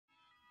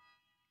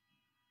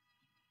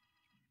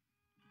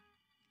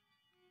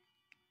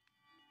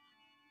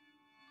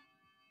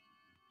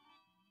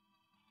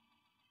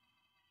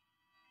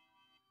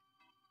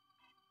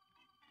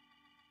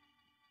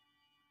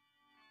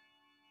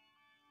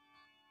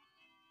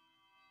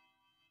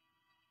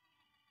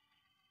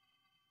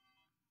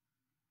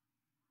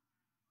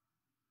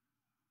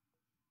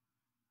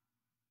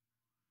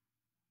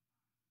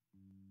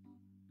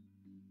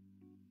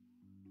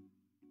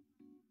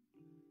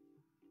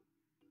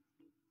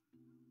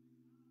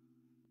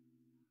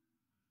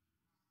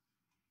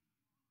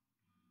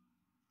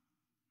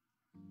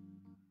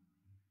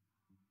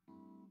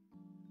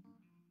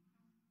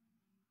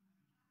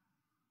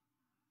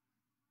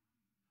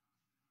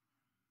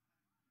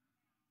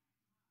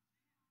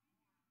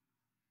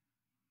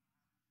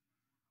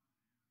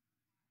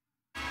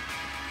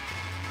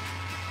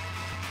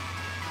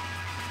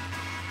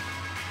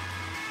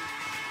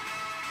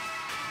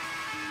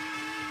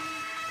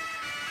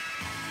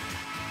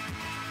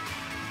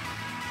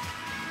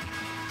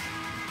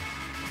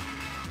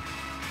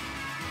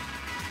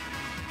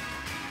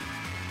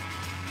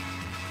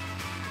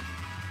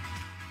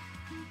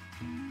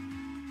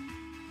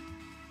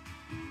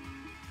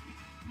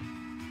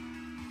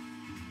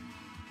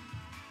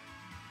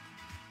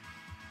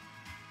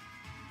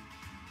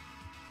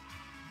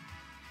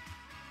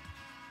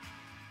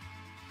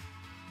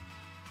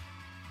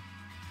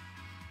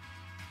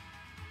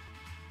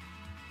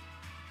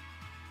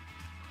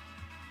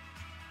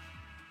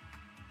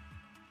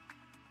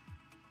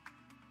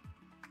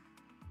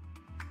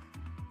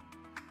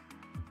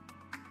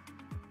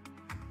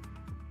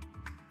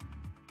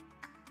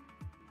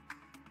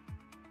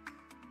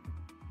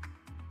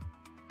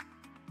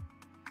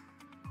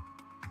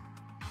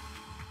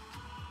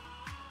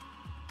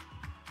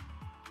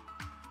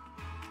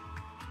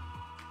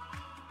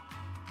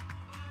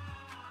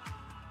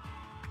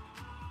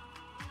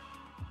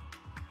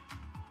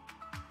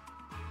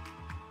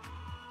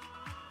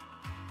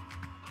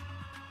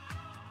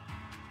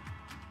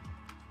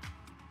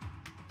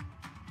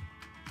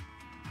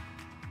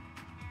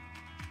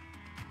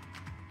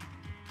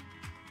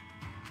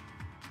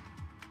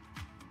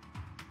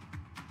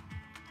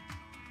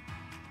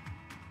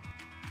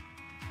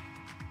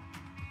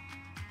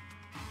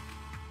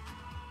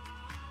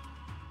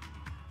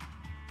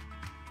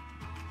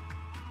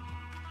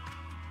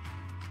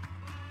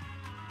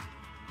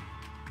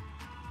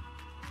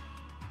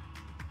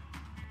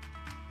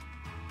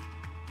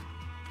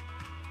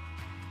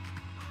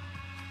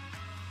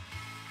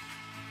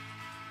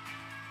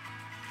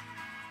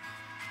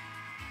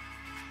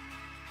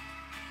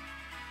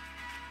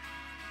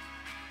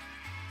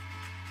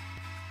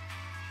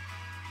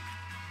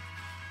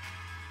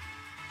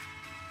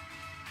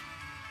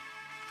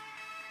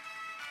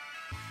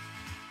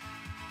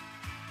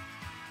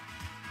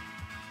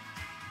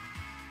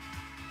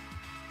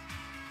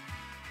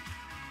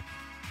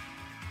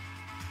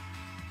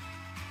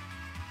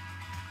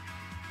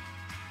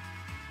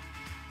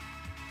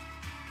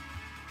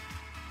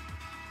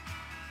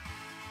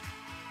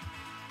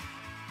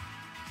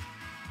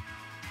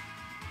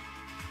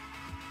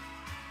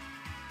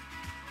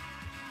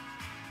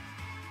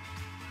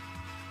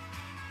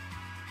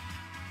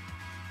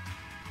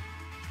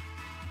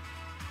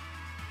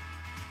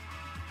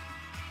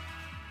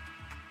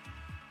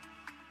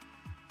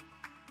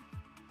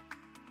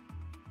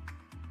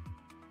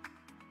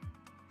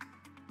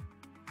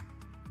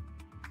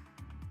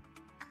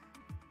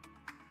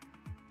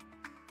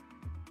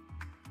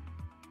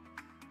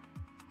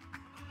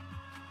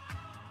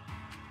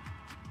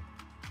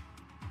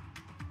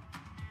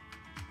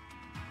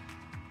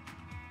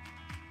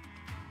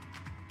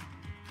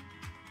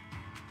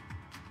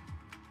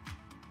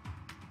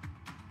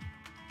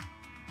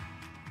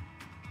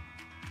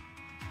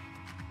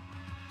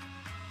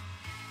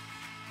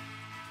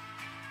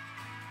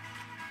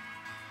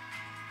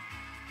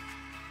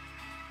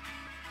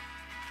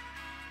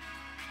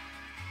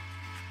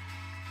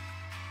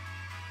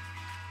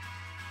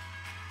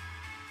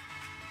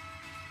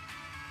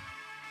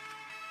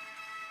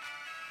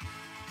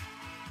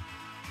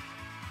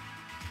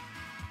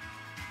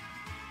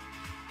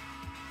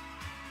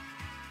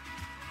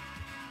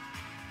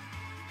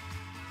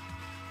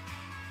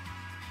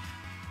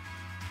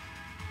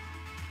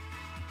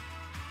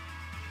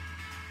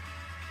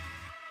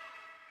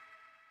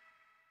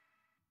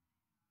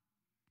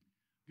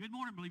Good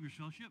morning, Believers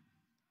Fellowship.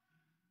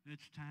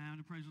 It's time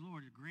to praise the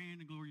Lord. A grand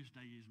and glorious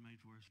day is made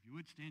for us. If you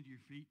would stand to your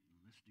feet,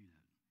 let's do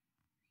that.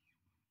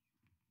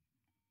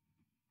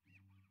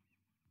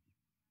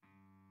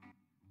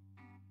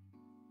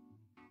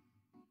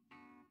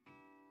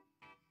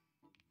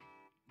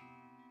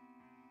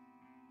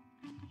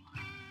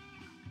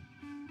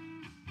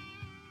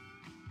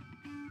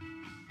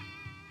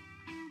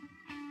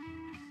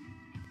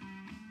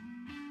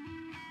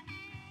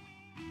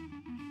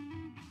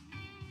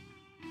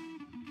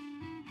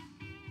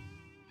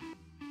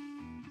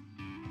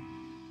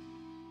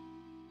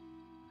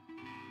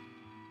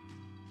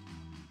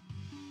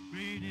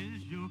 Great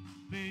is your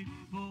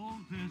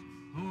faithfulness,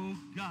 oh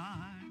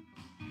God.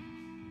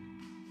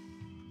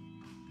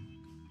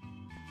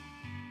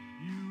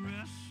 You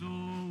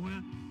wrestle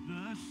with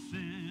the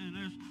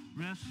sinner's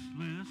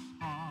restless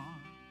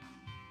heart.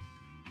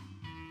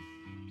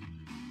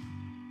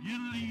 You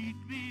lead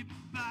me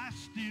by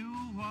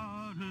still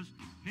waters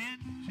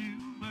into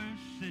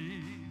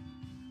mercy,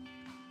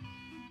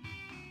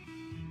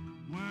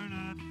 where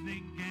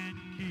nothing can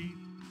keep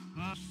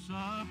us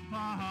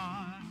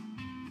apart.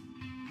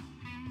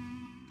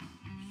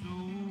 So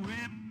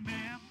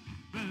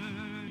remember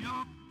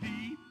your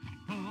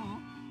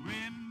people,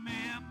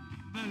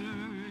 remember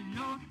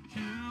your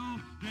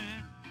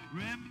children,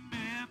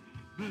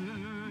 remember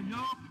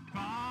your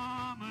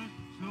promise,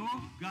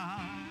 oh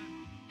God.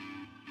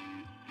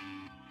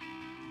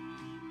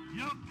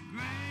 Your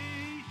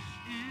grace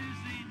is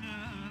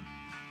enough,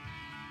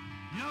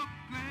 your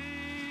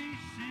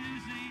grace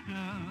is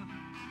enough,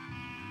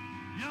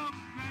 your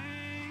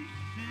grace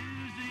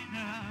is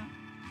enough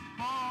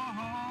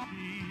for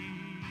me.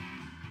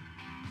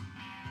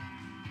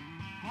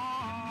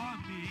 For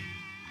me.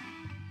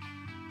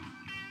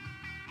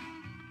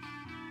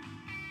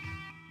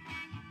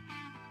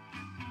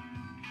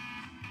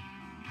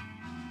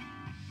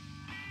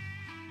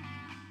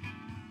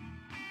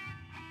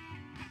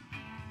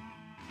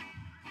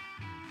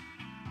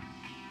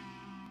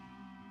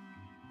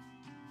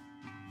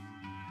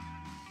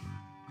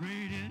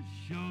 Great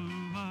is your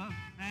love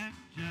and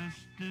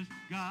justice,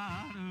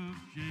 God of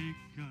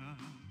Jacob.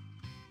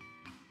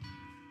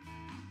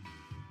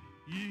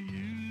 You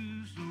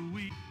use the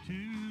weak to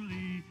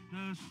lead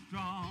the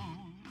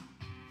strong.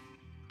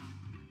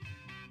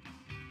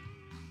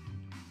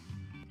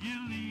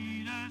 You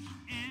lead us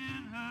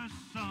in a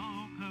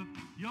song of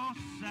your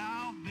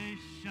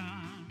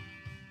salvation,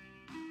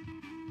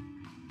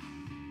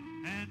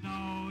 and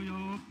all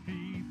your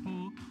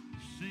people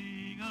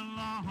sing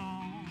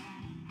along.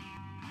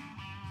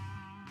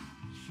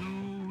 So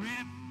remember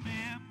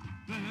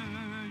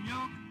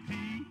your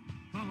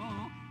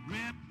people,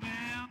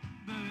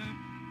 remember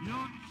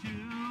your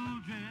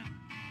children,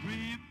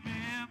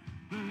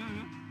 remember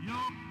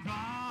your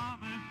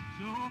promise,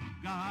 oh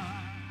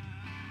God.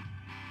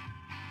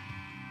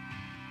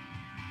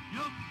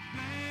 Your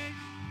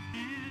grace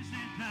is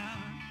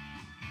enough,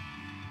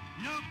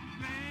 your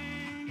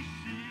grace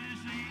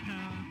is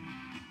enough,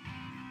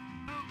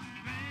 your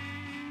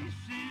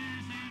grace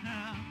is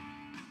enough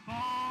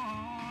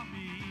for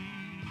me.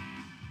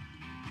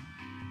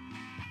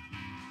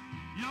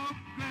 Your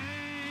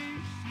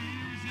grace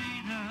is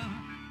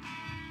enough,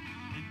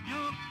 and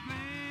your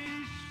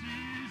grace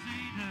is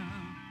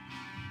enough,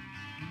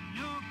 and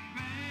your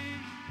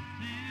grace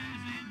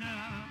is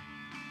enough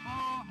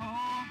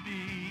for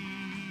me,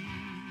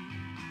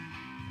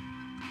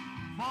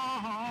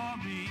 for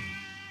me.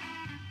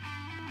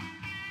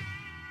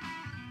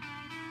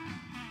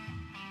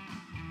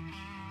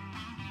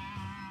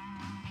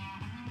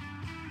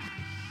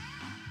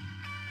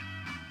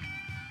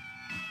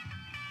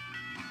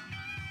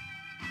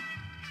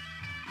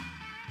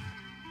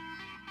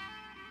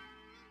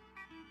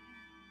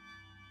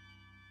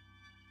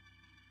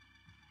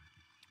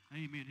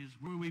 Amen.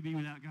 Where would we be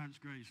without God's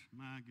grace?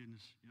 My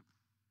goodness. Yep.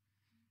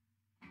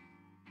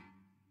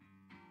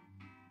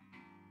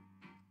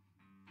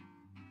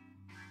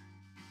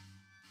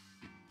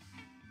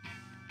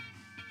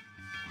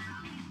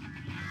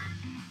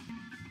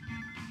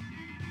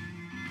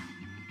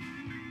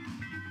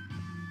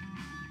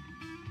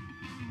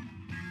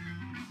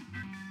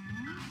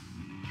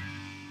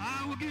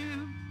 I will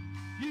give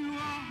you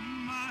all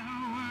my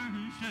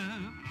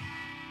worship.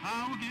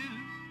 I will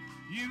give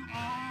you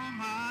all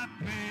my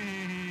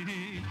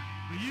praise.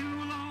 For you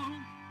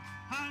alone,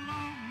 I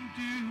long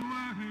to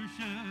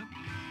worship.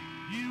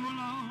 You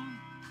alone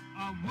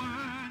are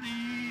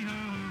worthy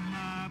of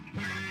my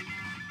praise.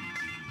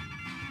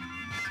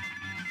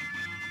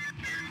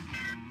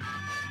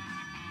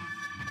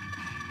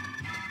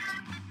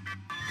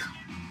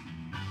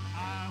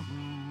 I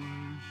will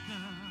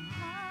worship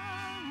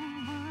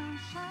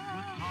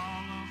with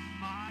all of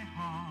my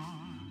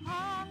heart,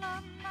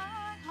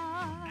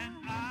 and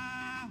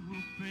I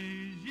will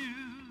praise you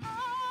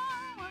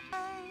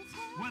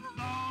with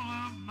all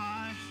of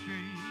my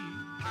strength.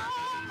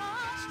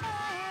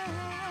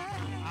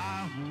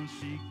 I will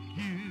seek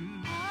you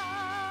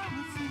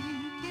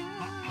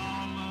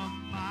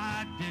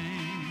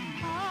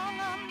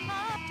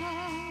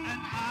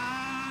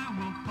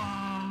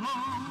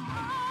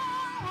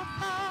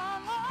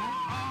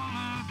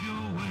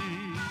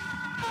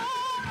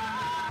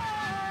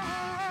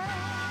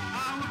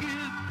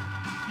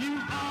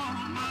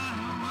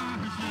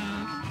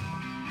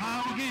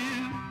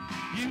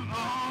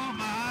all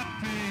my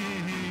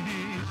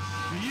praise.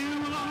 You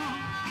alone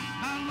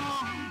I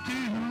long to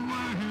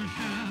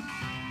worship.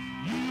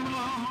 You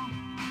alone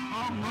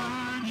are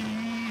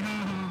worthy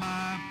of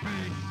my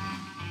praise.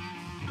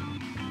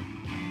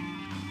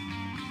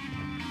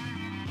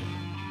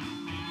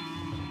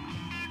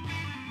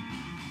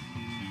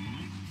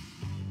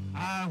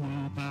 I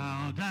will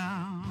bow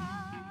down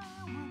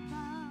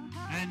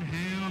and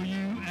hail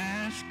you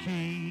as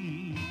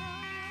King,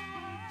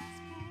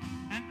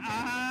 and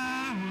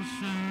I will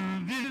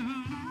serve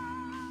you,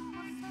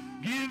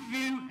 give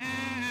you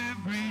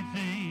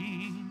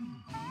everything.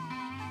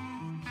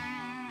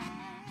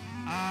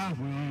 I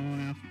will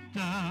lift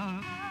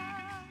up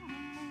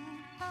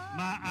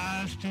my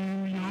eyes to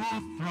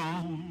your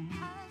throne,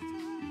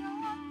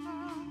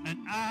 and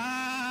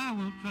I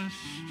will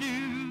trust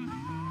you.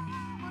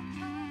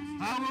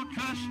 I will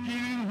trust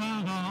you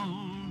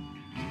alone.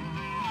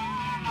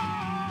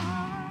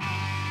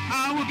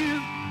 I will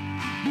give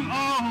you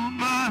all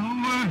my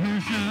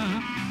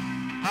worship.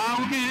 I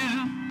will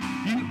give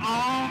you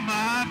all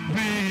my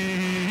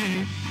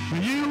praise. For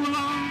you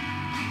alone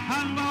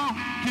I long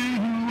to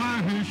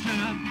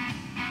worship.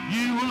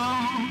 You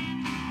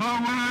alone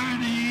are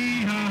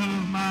worthy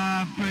of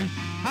my praise.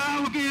 I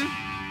will give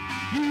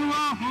you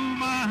all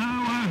my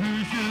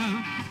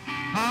worship.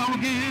 I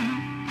will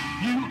give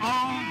you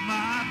all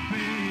my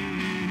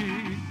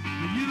praise.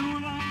 For you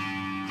alone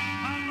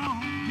I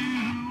long to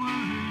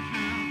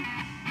worship.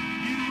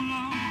 You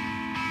alone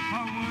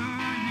are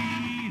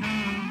worthy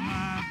of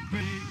my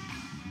praise.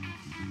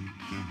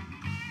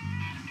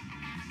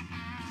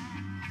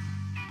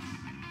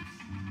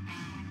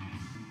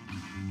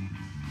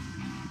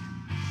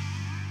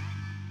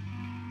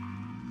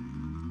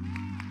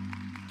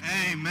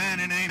 Amen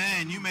and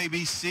amen. You may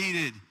be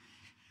seated.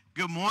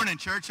 Good morning,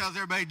 church. How's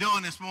everybody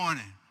doing this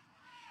morning?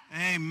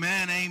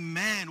 Amen,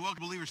 amen.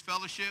 Welcome to Believers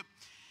Fellowship.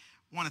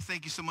 I want to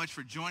thank you so much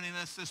for joining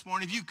us this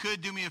morning. If you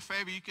could do me a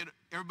favor,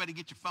 everybody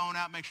get your phone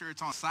out, make sure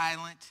it's on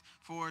silent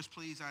for us,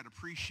 please. I'd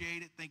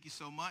appreciate it. Thank you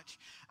so much.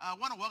 I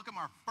want to welcome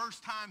our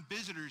first-time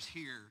visitors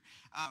here.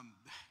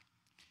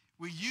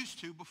 We used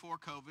to before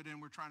COVID,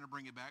 and we're trying to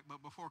bring it back,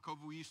 but before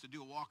COVID, we used to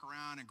do a walk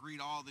around and greet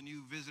all the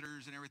new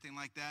visitors and everything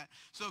like that.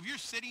 So if you're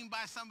sitting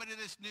by somebody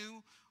that's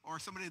new or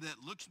somebody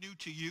that looks new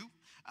to you,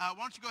 why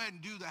don't you go ahead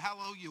and do the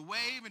hallelujah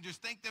wave and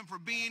just thank them for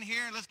being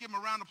here. Let's give them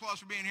a round of applause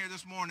for being here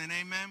this morning.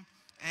 Amen.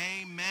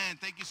 Amen.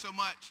 Thank you so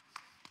much.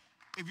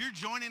 If you're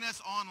joining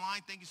us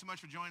online, thank you so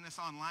much for joining us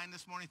online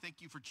this morning. Thank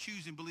you for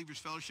choosing Believers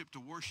Fellowship to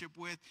worship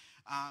with.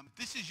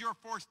 This is your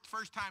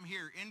first time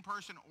here in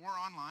person or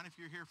online. If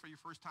you're here for your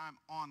first time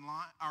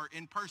online or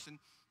in person,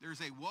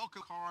 there's a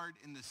welcome card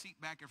in the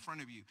seat back in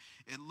front of you.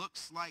 It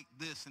looks like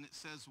this, and it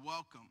says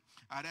welcome.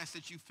 I'd ask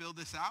that you fill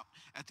this out.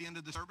 At the end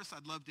of the service,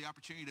 I'd love the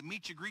opportunity to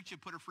meet you, greet you,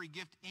 put a free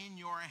gift in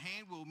your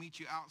hand. We'll meet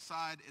you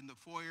outside in the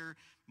foyer,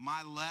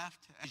 my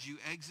left, as you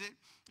exit.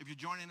 If you're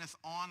joining us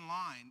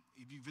online,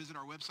 if you visit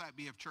our website,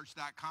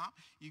 bfchurch.com,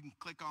 you can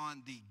click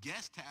on the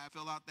guest tab,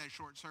 fill out that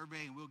short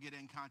survey, and we'll get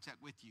in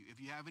contact with you.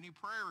 If you have any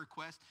prayer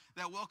requests,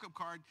 that welcome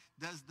card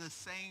does the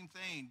same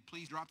thing.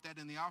 Please drop that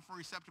in the offering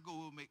receptacle.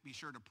 We'll be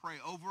sure to pray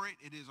over it.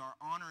 It is our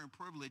honor and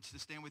privilege to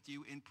stand with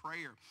you in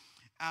prayer.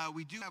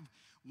 We do have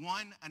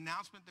one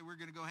announcement that we're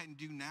going to go ahead and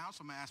do now,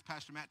 so I'm going to ask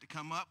Pastor Matt to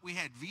come up. We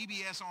had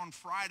VBS on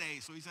Friday,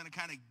 so he's going to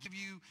kind of give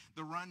you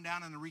the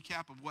rundown and the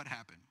recap of what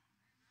happened.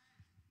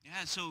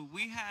 Yeah, so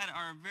we had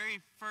our very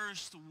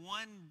first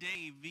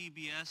one-day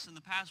VBS. In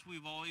the past,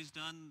 we've always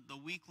done the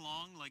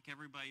week-long like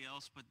everybody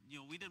else, but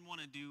we didn't want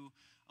to do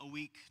a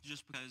week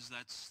just because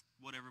that's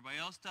what everybody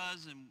else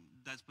does, and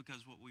that's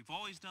because what we've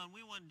always done.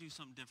 We want to do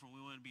something different.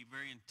 We want to be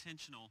very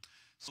intentional.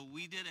 So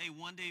we did a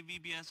one-day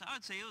VBS. I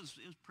would say it was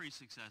pretty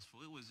successful.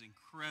 It was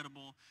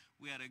incredible.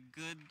 We had a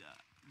good,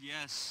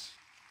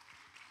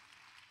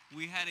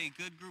 we had a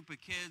good group of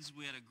kids.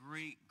 We had a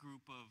great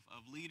group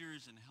of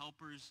leaders and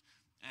helpers.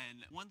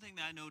 And one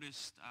thing that I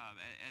noticed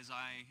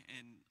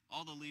and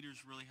all the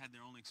leaders really had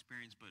their own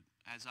experience, but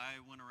as I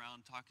went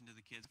around talking to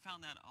the kids, I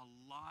found that a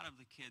lot of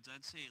the kids,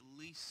 I'd say at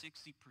least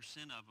 60%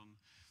 of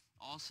them,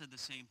 all said the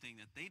same thing,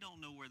 that they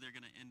don't know where they're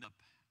going to end up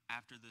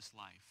after this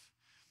life.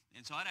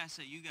 And so I'd ask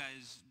that you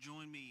guys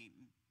join me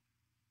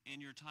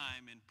in your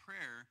time in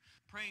prayer,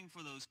 praying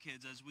for those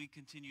kids as we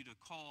continue to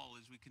call,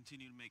 as we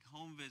continue to make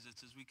home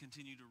visits, as we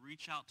continue to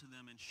reach out to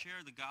them and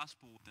share the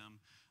gospel with them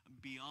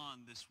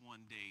beyond this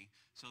one day.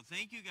 So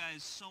thank you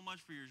guys so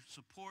much for your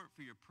support,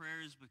 for your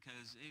prayers,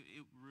 because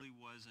it really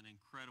was an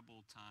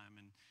incredible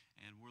time, and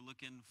we're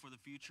looking for the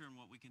future and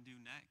what we can do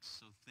next.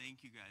 So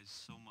thank you guys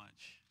so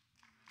much.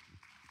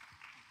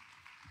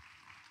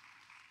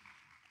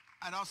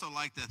 I'd also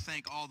like to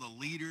thank all the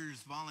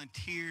leaders,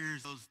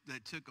 volunteers, those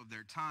that took of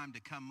their time to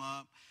come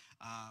up.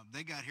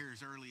 They got here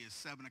as early as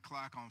 7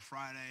 o'clock on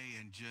Friday,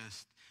 and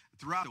just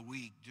throughout the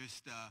week,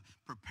 just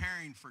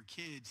preparing for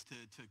kids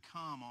to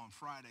come on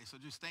Friday. So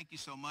just thank you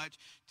so much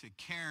to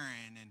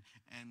Karen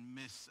and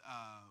Miss,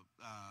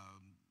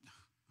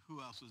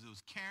 who else was it? It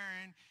was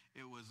Karen.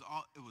 It was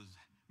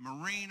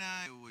Marina,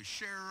 it was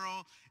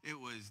Cheryl, it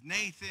was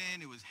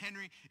Nathan, it was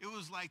Henry. It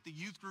was like the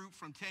youth group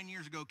from 10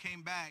 years ago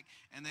came back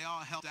and they all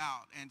helped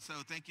out. And so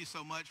thank you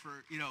so much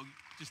for,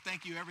 just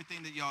thank you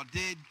everything that y'all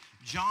did.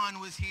 John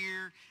was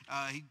here.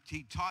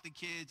 He taught the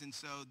kids, and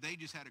so they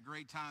just had a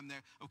great time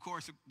there. Of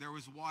course, there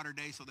was water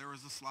day, so there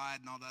was a slide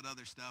and all that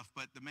other stuff.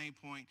 But the main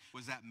point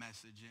was that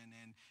message.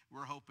 And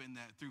we're hoping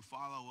that through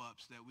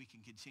follow-ups that we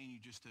can continue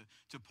just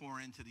to pour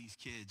into these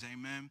kids.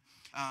 Amen.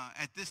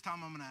 At this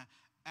time, I'm going to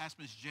ask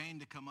Miss Jane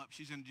to come up.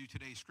 She's going to do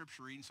today's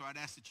scripture reading. So I'd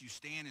ask that you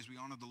stand as we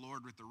honor the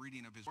Lord with the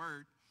reading of his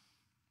word.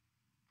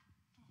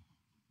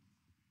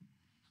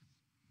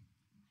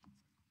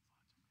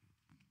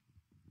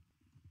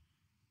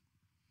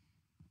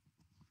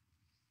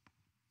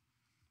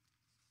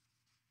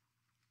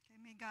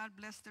 May God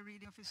bless the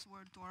reading of his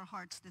word to our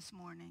hearts this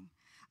morning.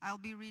 I'll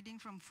be reading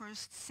from 1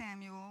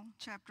 Samuel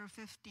chapter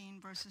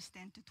 15, verses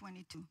 10 to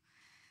 22.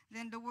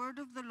 Then the word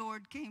of the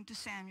Lord came to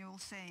Samuel,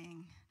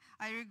 saying,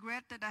 I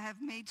regret that I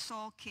have made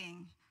Saul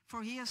king,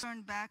 for he has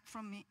turned back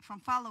from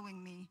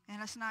following me and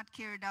has not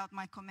carried out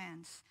my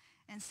commands.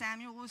 And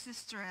Samuel was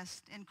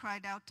distressed and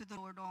cried out to the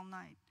Lord all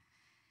night.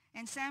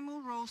 And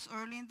Samuel rose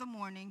early in the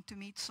morning to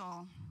meet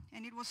Saul.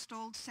 And it was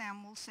told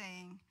Samuel,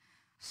 saying,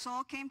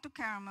 Saul came to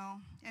Carmel,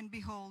 and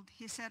behold,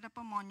 he set up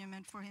a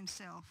monument for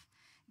himself,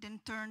 then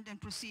turned and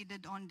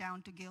proceeded on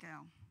down to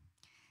Gilgal.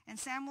 And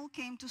Samuel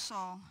came to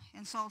Saul,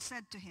 and Saul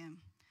said to him,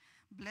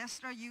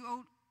 Blessed are you,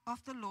 O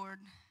of the Lord,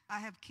 I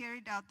have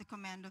carried out the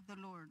command of the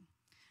Lord.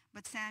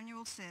 But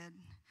Samuel said,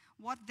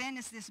 What then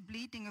is this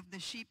bleating of the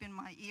sheep in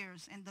my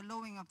ears, and the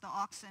lowing of the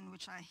oxen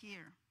which I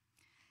hear?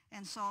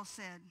 And Saul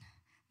said,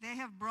 They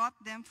have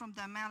brought them from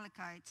the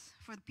Amalekites,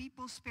 for the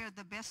people spared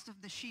the best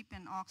of the sheep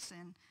and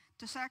oxen,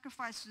 to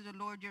sacrifice to the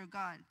Lord your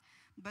God,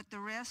 but the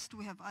rest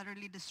we have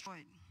utterly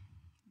destroyed.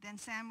 Then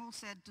Samuel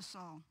said to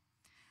Saul,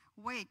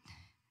 Wait,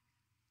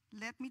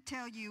 let me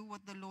tell you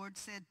what the Lord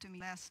said to me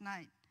last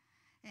night.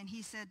 And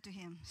he said to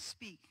him,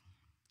 Speak.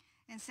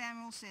 And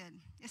Samuel said,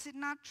 Is it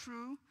not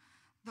true,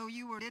 though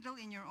you were little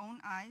in your own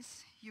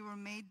eyes, you were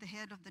made the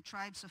head of the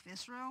tribes of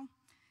Israel?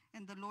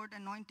 And the Lord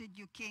anointed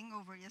you king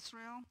over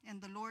Israel,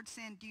 and the Lord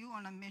sent you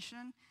on a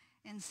mission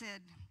and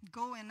said,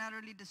 Go and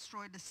utterly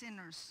destroy the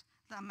sinners,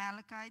 the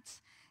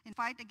Amalekites, and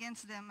fight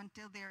against them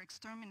until they are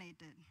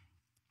exterminated.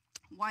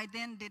 Why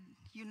then did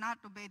you not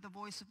obey the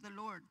voice of the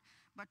Lord,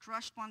 but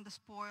rushed upon the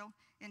spoil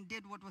and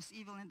did what was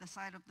evil in the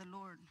sight of the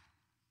Lord?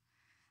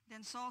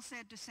 Then Saul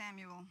said to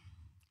Samuel,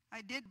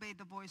 I did obey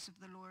the voice of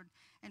the Lord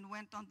and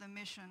went on the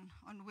mission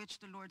on which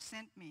the Lord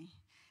sent me,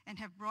 and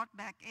have brought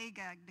back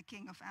Agag, the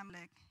king of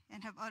Amalek,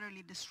 and have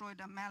utterly destroyed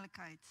the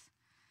Amalekites.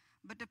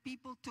 But the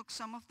people took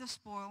some of the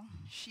spoil,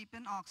 sheep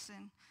and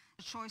oxen,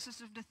 the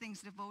choicest of the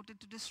things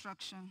devoted to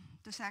destruction,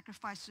 to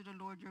sacrifice to the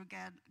Lord your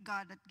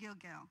God at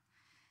Gilgal.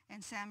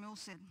 And Samuel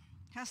said,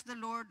 Has the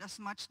Lord as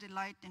much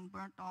delight in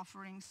burnt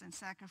offerings and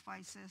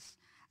sacrifices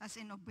as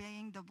in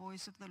obeying the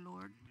voice of the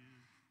Lord? Amen.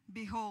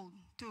 Behold,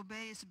 to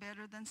obey is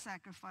better than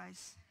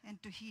sacrifice,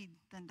 and to heed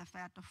than the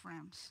fat of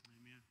rams.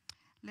 Amen.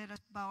 Let us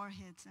bow our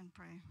heads and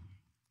pray.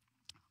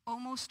 O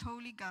most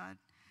holy God,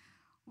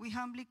 we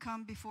humbly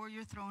come before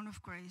your throne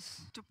of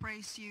grace to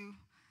praise you,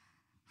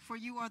 for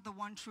you are the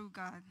one true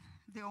God,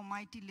 the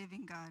almighty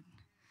living God,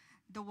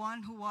 the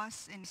one who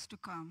was and is to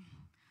come.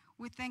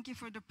 We thank you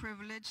for the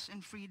privilege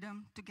and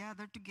freedom to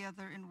gather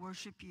together and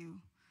worship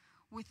you.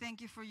 We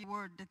thank you for your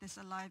word that is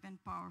alive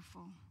and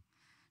powerful.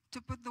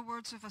 To put the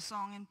words of a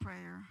song in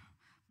prayer,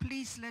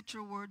 please let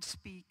your word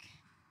speak.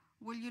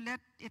 Will you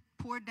let it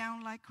pour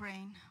down like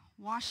rain,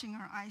 washing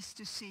our eyes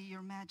to see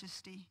your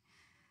majesty,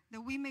 that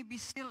we may be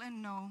still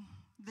and know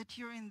that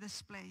you're in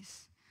this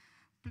place.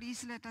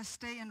 Please let us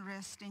stay and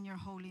rest in your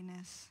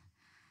holiness.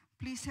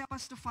 Please help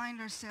us to find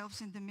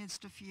ourselves in the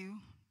midst of you,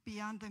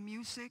 beyond the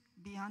music,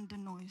 beyond the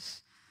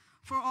noise.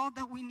 For all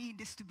that we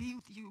need is to be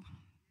with you,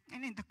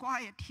 and in the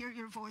quiet hear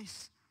your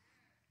voice.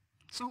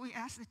 So we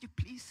ask that you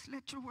please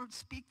let your word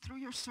speak through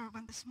your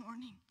servant this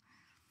morning.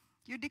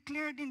 You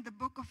declared in the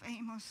book of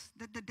Amos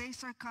that the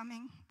days are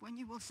coming when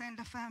you will send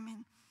a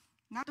famine,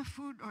 not of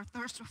food or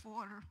thirst of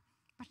water,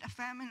 but a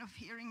famine of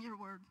hearing your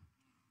word.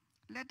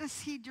 Let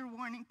us heed your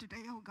warning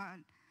today, O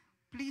God.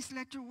 Please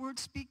let your word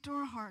speak to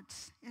our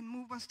hearts and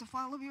move us to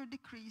follow your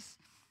decrees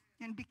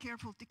and be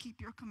careful to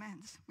keep your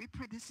commands. We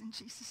pray this in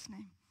Jesus'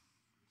 name.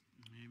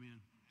 Amen.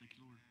 Thank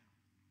you, Lord.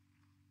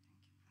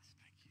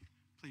 Thank you.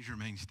 Please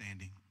remain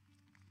standing.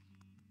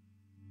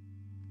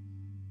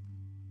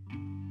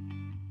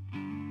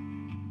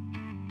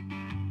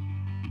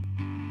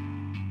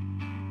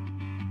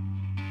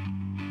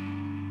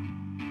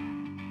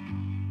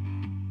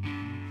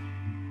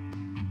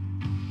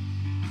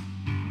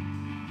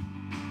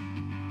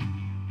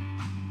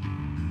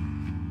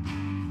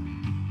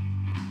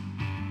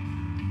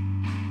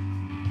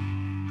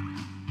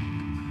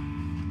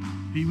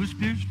 He was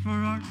pierced for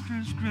our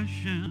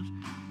transgressions.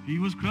 He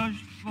was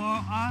crushed for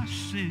our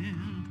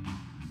sin.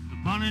 The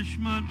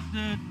punishment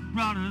that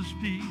brought us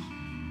peace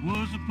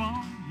was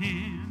upon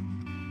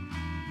him.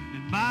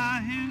 And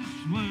by his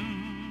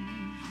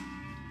wounds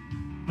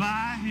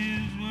By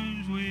his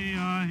wounds we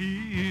are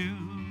healed.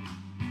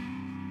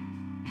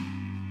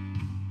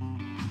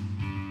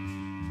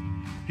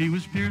 He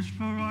was pierced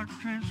for our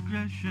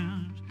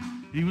transgressions.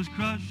 He was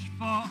crushed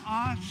for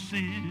our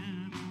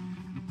sins.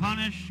 The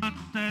punishment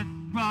that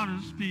brought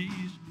us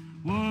peace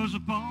was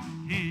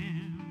upon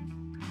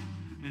him.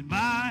 And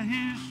by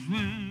his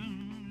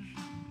wounds,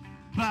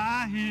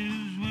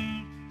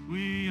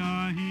 we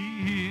are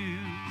healed.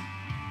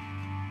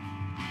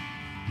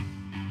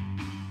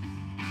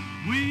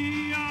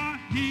 We are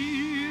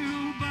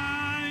healed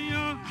by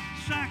your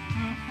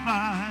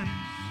sacrifice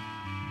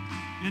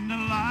in the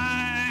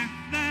life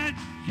that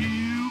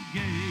you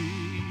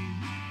gave.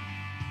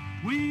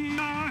 We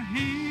are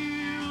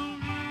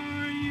healed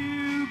where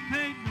you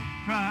paid the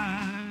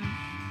price.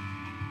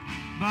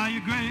 By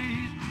your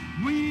grace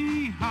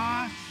we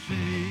are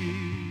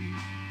saved.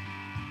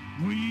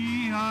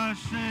 We are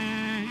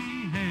saved.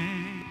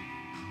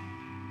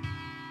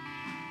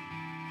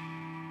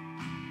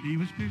 He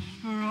was pierced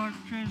for our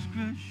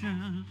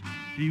transgressions.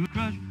 He was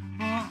crushed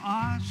for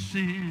our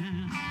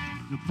sins.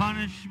 The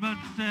punishment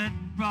that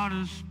brought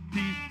us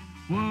peace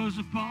was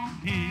upon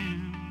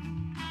him.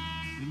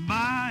 And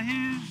by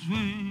his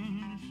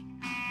wounds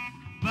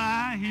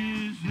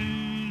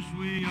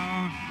we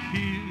are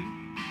healed.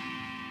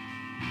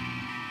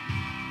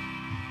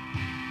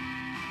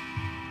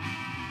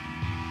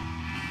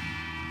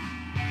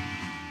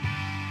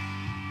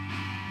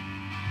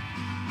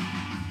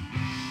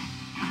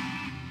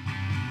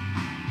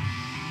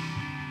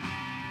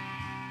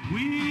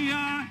 We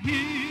are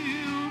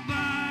healed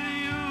by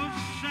your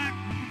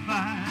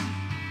sacrifice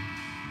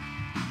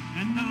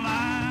and the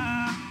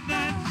life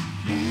that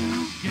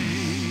you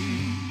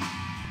gave.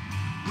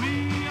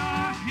 We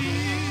are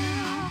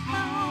healed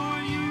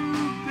for you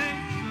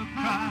paid the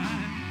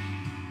price.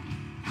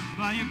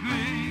 By your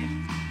grace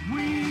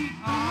we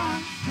are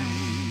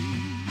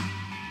saved.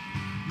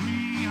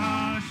 We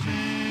are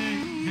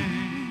saved.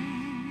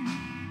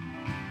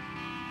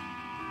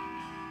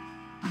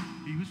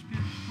 He was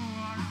pierced for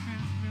our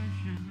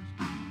transgressions.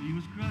 He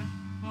was crushed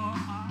for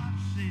our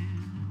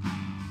sins.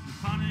 The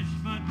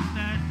punishment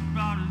that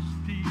brought us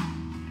peace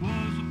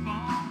was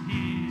upon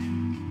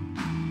him.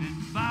 And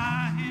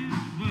by his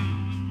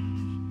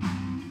wounds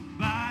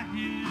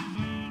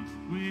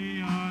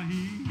we are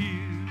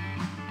healed.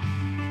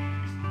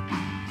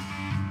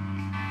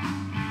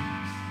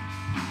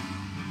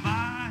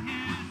 By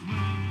his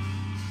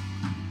wounds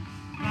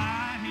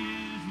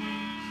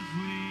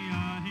we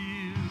are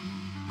healed.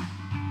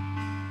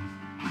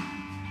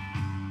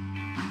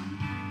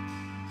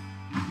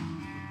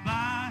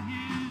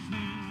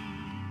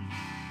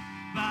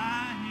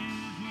 By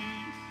his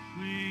wounds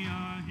we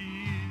are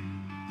healed.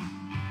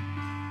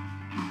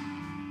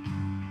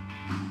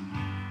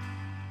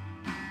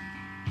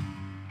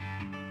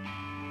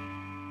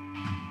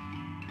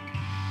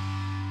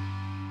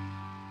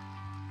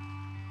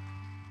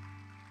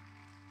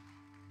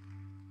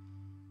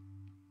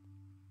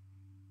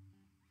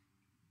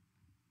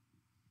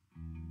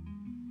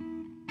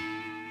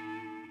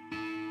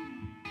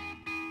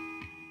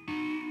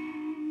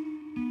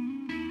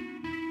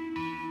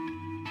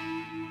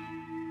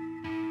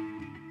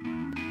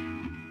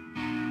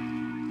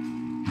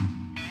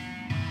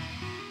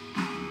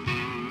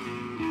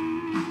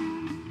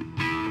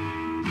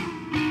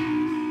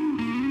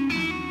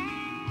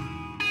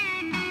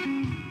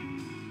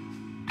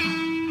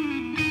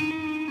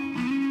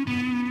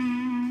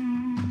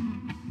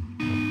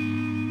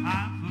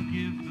 I'm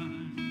forgiven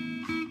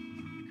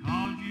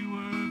because you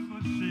were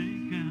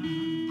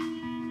forsaken.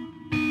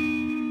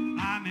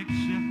 I'm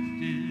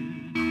accepted.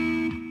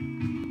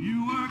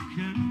 You were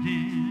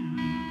condemned.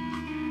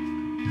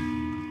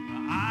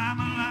 I'm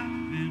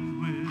alive and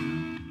well.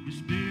 Your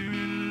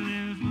spirit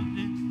lives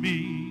within me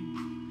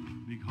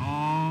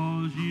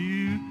because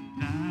you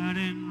died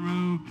and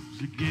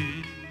rose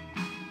again.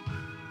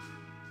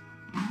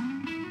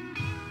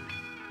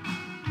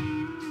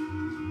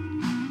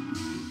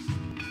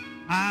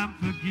 I'm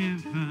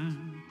forgiven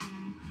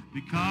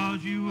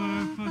because you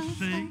were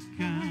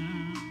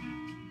forsaken.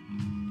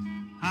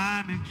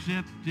 I'm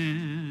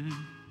accepted.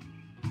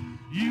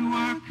 You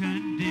were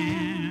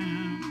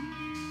condemned.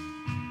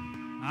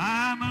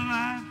 I'm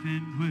alive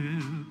and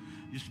well.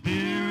 Your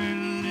spirit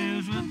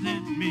lives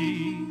within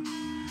me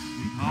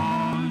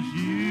because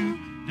you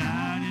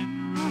died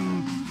and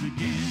rose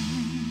again.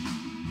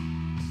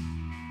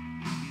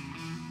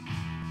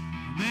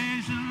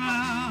 Amazing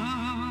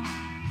love,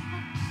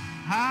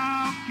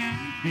 how can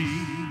it be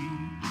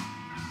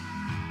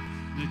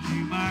that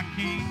you, my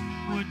King,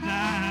 would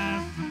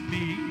die for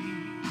me?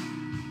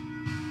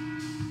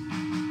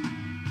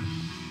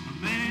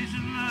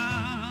 Amazing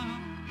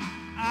love,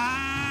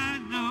 I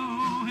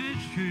know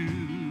it's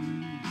true.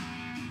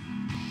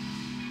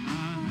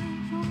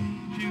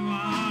 To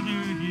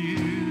honor you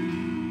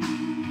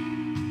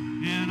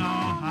in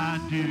all I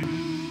do.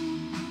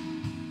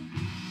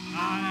 I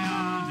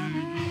honor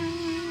you.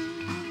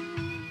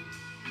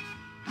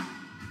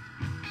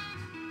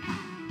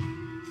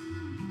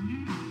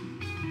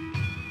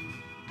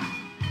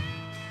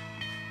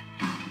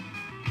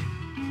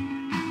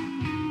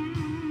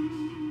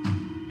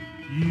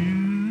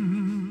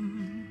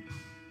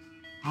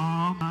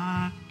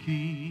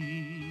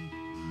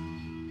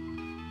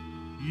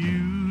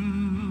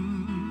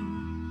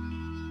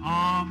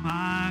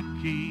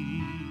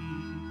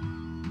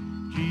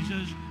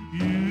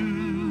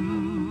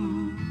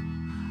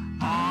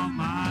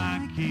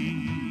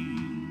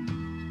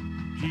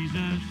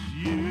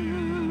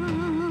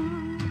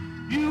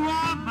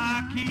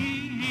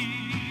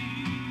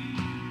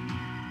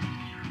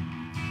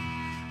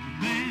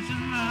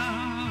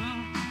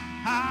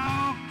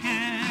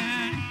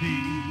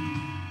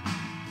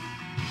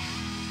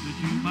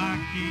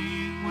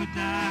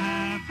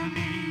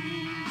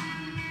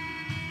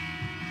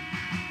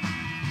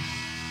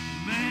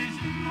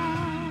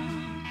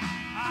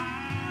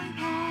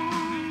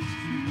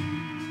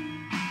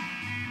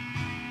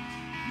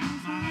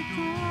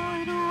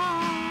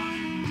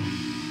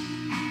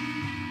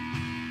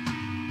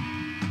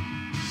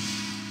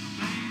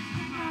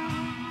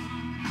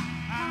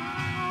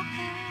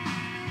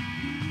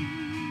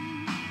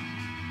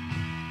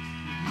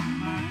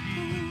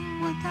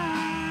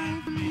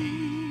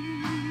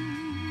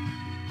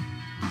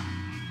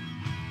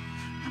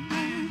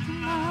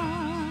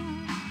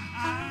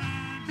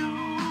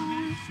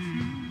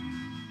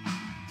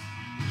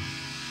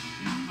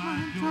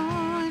 joy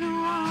to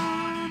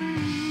honor you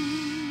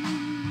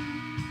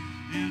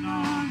in all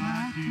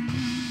I do.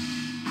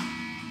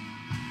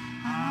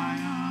 I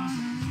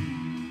honor you.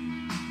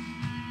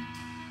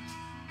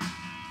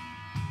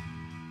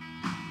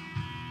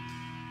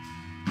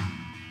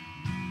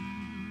 You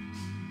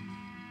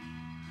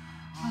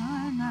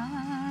are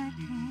my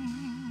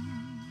King.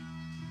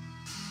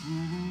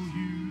 Oh,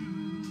 you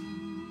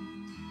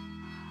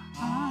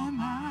are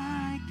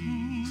my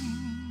King.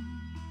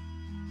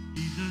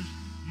 Jesus,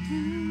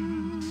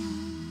 you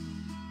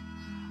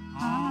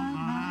are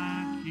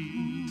my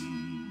King.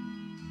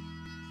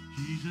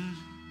 Jesus,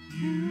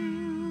 you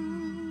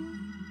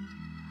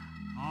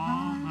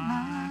are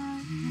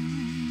my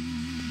King.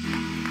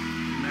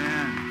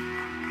 Amen.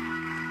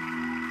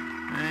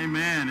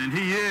 Amen. And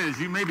he is.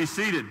 You may be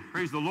seated.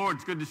 Praise the Lord.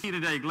 It's good to see you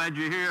today. Glad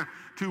you're here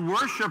to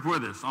worship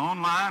with us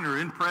online or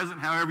in present,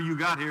 however you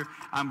got here.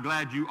 I'm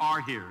glad you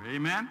are here.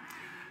 Amen.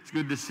 It's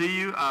good to see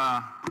you.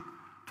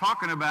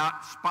 Talking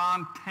about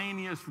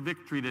spontaneous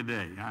victory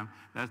today.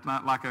 That's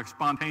not like a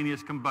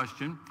spontaneous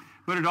combustion,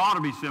 but it ought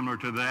to be similar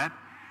to that.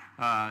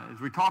 As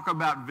we talk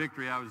about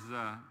victory, I was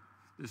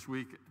this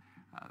week,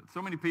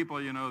 so many people,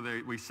 you know,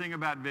 we sing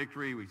about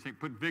victory,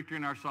 put victory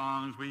in our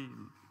songs, we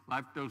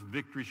like those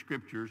victory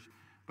scriptures,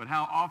 but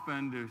how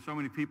often do so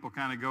many people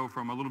kind of go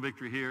from a little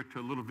victory here to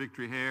a little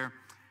victory here,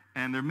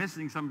 and they're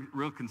missing some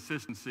real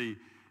consistency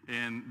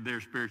in their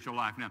spiritual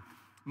life. Now,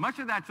 much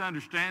of that's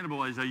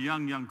understandable as a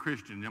young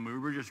Christian. I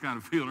mean, we're just kind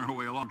of feeling our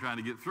way along trying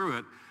to get through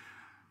it.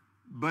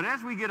 But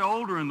as we get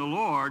older in the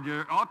Lord,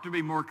 there ought to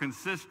be more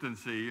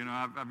consistency. You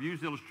know, I've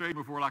used illustration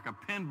before like a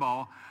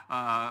pinball.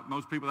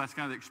 Most people, that's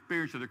kind of the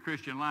experience of the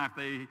Christian life.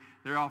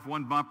 They're off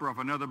one bumper, off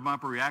another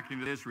bumper, reacting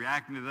to this,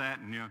 reacting to that,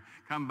 and, you know,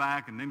 come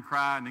back and then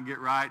cry and then get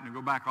right and then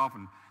go back off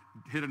and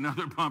hit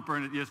another bumper,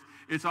 and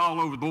it's all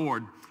over the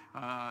board.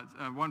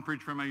 One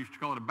preacher friend of mine used to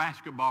call it a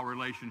basketball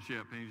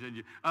relationship. And he said,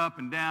 you up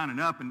and down and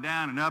up and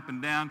down and up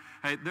and down.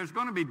 Hey, there's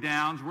going to be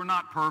downs. We're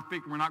not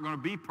perfect. We're not going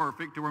to be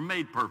perfect till we're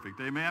made perfect.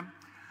 Amen?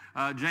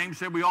 James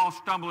said we all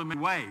stumble in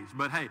many ways.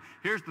 But hey,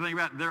 here's the thing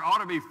about it. There ought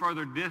to be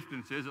further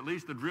distances, at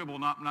least the dribble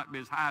not be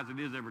as high as it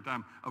is every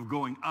time of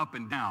going up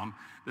and down,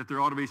 that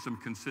there ought to be some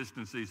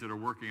consistencies that are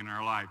working in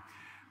our life.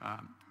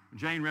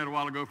 Jane read a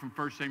while ago from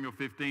 1 Samuel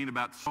 15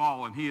 about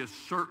Saul, and he is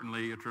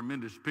certainly a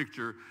tremendous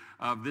picture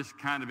of this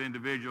kind of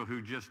individual who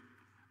just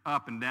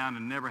up and down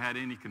and never had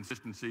any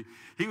consistency.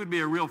 He would be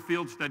a real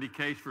field study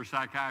case for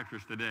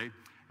psychiatrists today.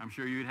 I'm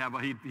sure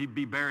he'd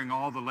be bearing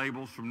all the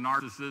labels from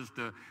narcissist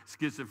to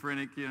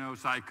schizophrenic, you know,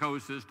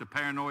 psychosis to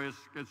paranoia,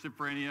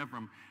 schizophrenia,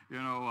 from, you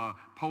know,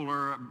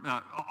 polar,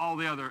 all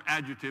the other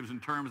adjectives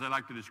and terms I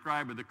like to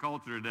describe with the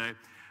culture today.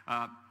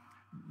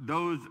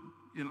 Those,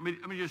 you know,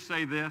 let me just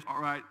say this,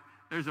 all right?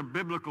 There's a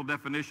biblical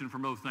definition for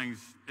those things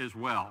as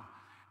well.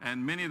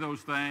 And many of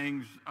those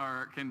things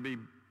can be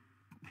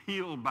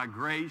healed by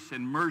grace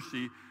and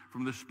mercy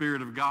from the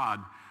Spirit of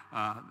God.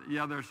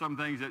 Yeah, there are some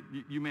things that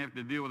you may have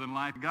to deal with in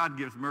life. God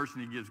gives mercy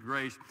and he gives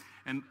grace.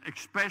 And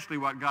especially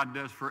what God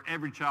does for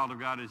every child of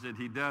God is that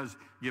he does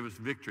give us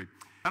victory.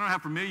 I don't know how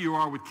familiar you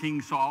are with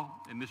King Saul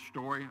in this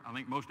story. I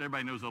think most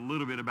everybody knows a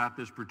little bit about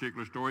this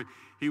particular story.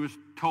 He was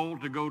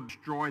told to go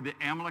destroy the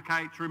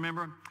Amalekites,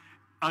 remember?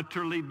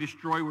 Utterly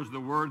destroy was the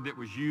word that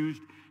was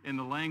used in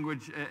the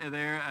language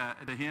there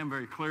to him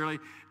very clearly.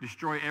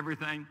 Destroy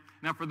everything.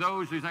 Now, for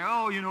those who say,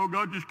 oh, you know,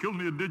 God just killed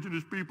the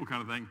indigenous people kind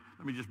of thing,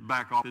 let me just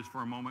back off this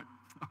for a moment,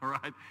 all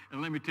right?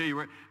 And let me tell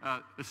you,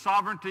 the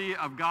sovereignty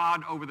of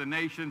God over the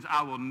nations,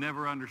 I will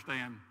never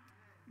understand.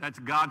 That's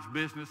God's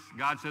business.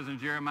 God says in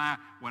Jeremiah,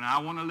 when I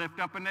want to lift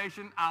up a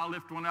nation, I'll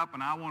lift one up,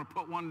 and I want to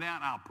put one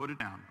down, I'll put it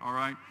down, all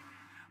right?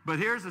 But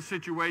here's a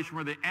situation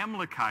where the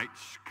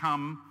Amalekites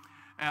come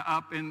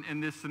up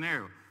in this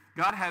scenario.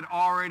 God had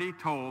already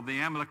told the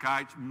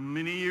Amalekites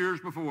many years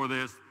before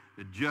this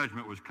that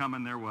judgment was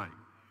coming their way.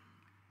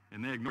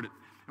 And they ignored it.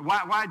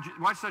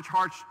 Why such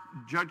harsh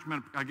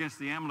judgment against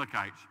the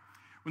Amalekites?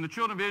 When the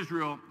children of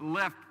Israel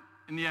left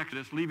in the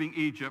Exodus, leaving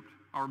Egypt,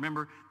 I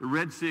remember the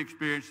Red Sea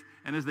experience,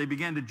 and as they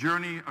began to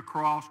journey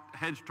across,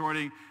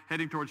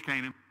 heading towards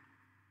Canaan,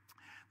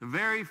 the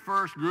very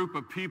first group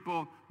of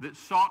people that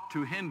sought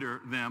to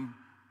hinder them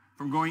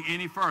from going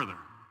any further,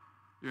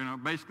 you know,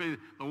 basically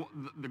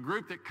the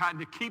group that tried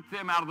to keep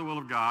them out of the will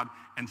of God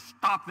and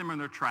stop them in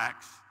their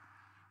tracks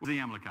was the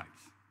Amalekites.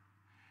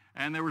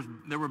 And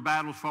there were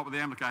battles fought with the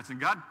Amalekites, and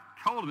God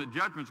told them that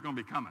judgment's going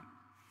to be coming.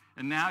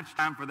 And now it's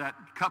time for that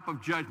cup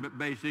of judgment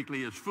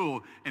basically is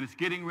full, and it's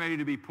getting ready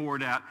to be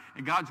poured out.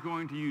 And God's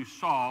going to use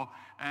Saul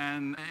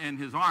and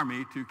his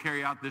army to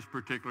carry out this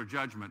particular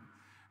judgment.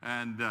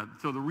 And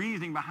so the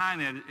reasoning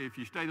behind that, if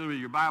you study a little bit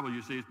of your Bible,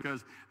 you see, is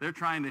because they're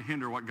trying to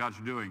hinder what God's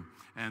doing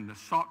and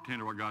sought to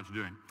hinder what God's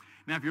doing.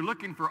 Now, if you're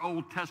looking for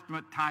Old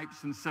Testament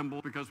types and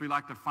symbols, because we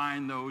like to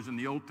find those in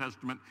the Old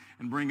Testament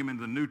and bring them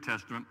into the New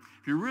Testament,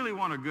 if you really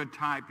want a good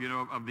type, you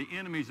know, of the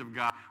enemies of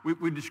God,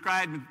 we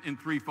described in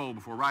threefold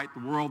before, right?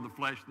 The world, the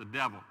flesh, the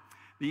devil.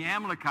 The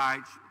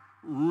Amalekites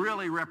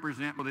really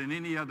represent, more than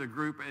any other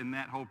group in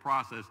that whole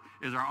process,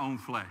 is our own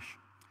flesh.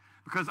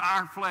 Because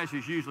our flesh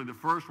is usually the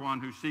first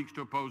one who seeks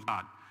to oppose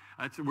God.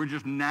 We're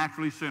just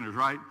naturally sinners,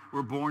 right?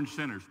 We're born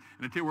sinners.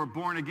 And until we're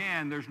born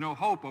again, there's no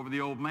hope over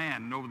the old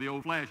man and over the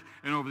old flesh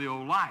and over the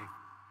old life.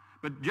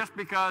 But just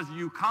because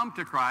you come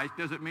to Christ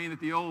doesn't mean that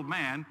the old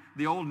man,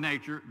 the old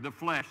nature, the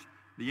flesh,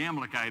 the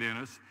Amalekite in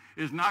us,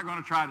 is not going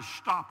to try to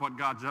stop what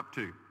God's up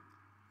to.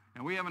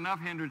 And we have enough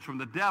hindrance from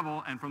the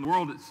devil and from the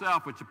world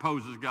itself, which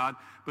opposes God,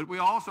 but we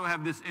also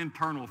have this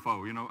internal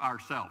foe,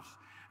 ourselves.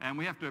 And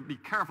we have to be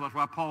careful. That's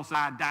why Paul said,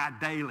 I die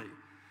daily.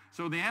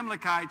 So the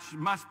Amalekites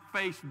must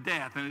face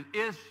death, and it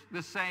is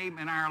the same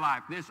in our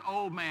life. This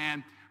old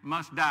man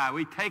must die.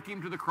 We take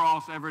him to the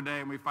cross every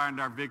day, and we find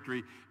our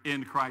victory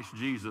in Christ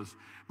Jesus.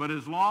 But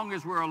as long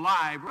as we're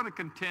alive, we're going to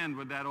contend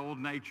with that old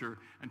nature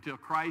until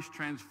Christ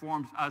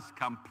transforms us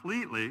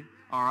completely,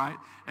 all right?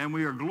 And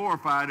we are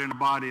glorified in our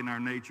body and our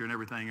nature, and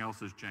everything else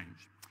has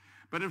changed.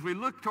 But as we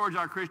look towards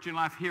our Christian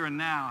life here and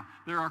now,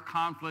 there are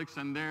conflicts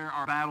and there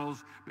are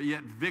battles, but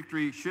yet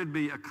victory should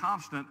be a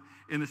constant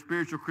in the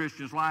spiritual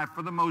Christian's life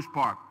for the most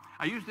part.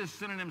 I use this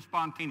synonym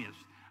spontaneous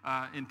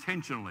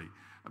intentionally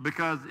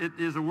because it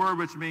is a word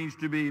which means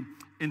to be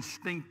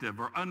instinctive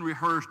or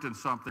unrehearsed in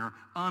something or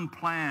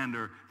unplanned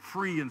or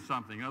free in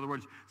something. In other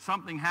words,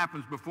 something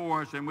happens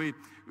before us, and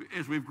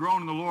as we've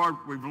grown in the Lord,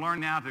 we've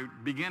learned now to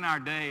begin our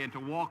day and to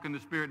walk in the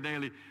Spirit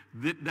daily.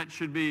 That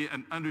should be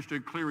an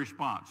understood, clear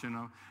response.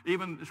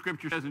 Even the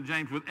Scripture says in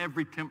James, with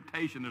every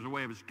temptation, there's a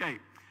way of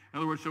escape. In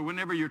other words, so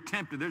whenever you're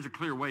tempted, there's a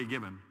clear way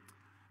given.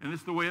 And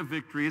it's the way of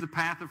victory, it's the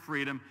path of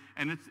freedom,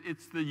 and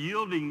it's the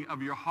yielding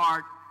of your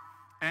heart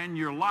and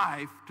your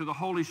life to the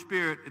Holy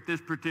Spirit at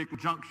this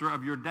particular juncture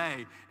of your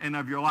day and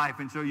of your life.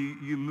 And so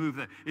you move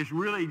that. It's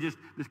really just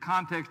this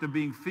context of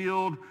being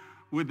filled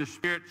with the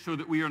Spirit so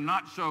that we are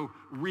not so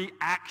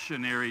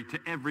reactionary to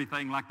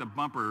everything like the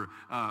bumper,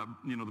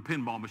 the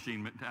pinball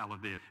machine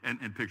mentality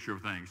and picture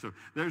of things. So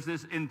there's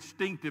this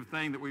instinctive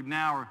thing that we've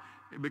now,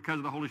 because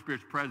of the Holy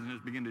Spirit's presence, has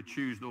begun to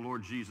choose the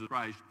Lord Jesus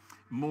Christ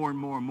more and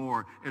more and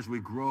more as we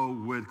grow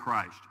with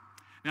Christ.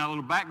 Now, a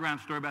little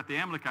background story about the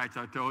Amalekites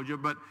I told you,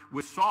 but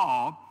with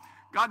Saul,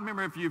 God,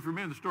 remember, if you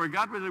remember the story,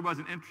 God really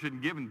wasn't interested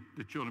in giving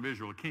the children of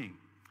Israel a king.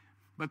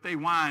 But they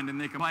whined and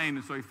they complained,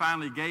 and so he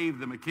finally gave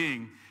them a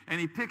king. And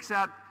he picks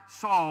out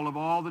Saul of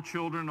all the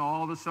children,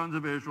 all the sons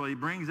of Israel. He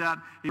brings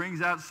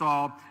out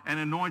Saul and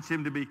anoints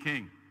him to be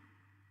king.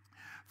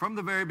 From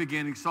the very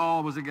beginning,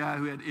 Saul was a guy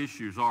who had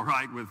issues, all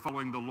right, with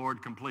following the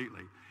Lord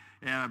completely.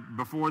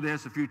 Before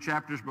this, a few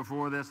chapters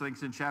before this, I think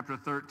it's in chapter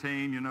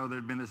 13, there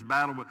had been this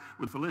battle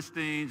with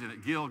Philistines, and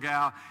at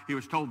Gilgal, he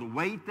was told to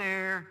wait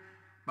there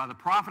by the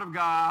prophet of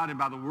God and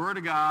by the word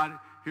of God.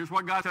 Here's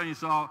what God's telling you,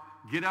 Saul,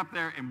 get up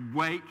there and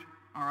wait,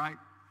 all right?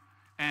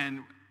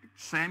 And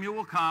Samuel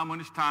will come when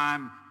it's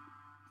time,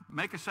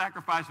 make a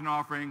sacrifice and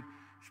offering,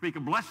 speak a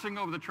blessing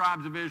over the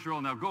tribes of Israel,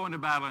 and they'll go into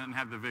battle and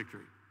have the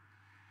victory.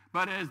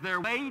 But as they're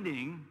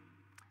waiting,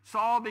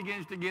 Saul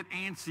begins to get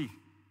antsy,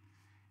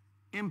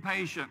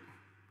 impatient,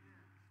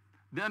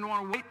 doesn't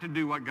want to wait to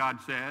do what God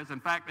says.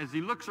 In fact, as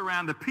he looks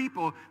around, the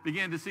people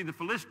begin to see the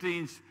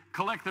Philistines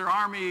collect their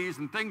armies,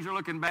 and things are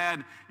looking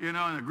bad, and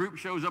a group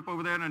shows up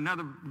over there, and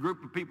another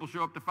group of people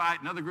show up to fight,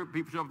 another group of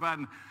people show up to fight,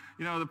 and,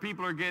 the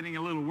people are getting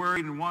a little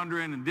worried and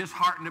wondering and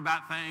disheartened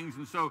about things.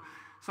 And so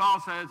Saul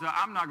says,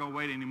 I'm not going to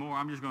wait anymore.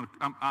 I'm going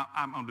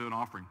to do an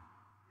offering.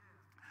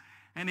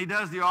 And he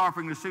does the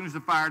offering. As soon as the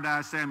fire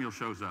dies, Samuel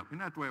shows up. Isn't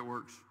that the way it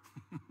works?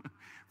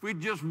 If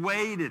we'd just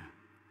waited,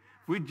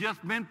 if we'd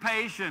just been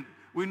patient,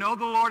 we know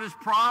the Lord has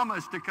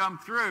promised to come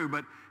through,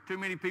 but too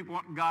many people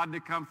want God to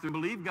come through,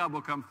 believe God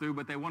will come through,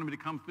 but they want him to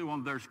come through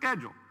on their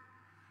schedule.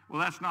 Well,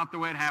 that's not the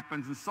way it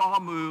happens. And Saul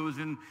moves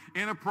and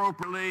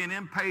inappropriately and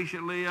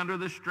impatiently under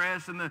the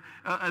stress and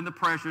the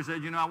pressure says,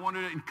 I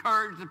wanted to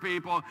encourage the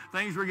people.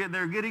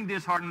 They're getting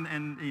disheartened,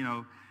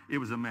 and, it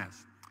was a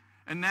mess.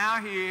 And now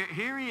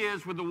here he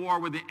is with the war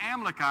with the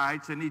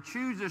Amalekites, and he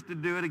chooses to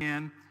do it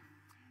again.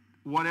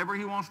 Whatever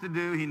he wants to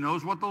do, he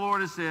knows what the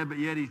Lord has said, but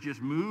yet he's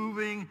just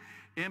moving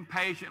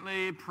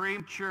impatiently,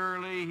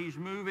 prematurely. He's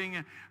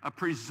moving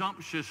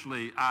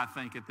presumptuously, I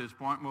think, at this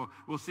point.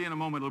 We'll see in a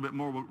moment a little bit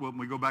more when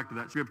we go back to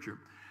that scripture.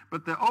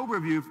 But the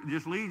overview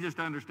just leads us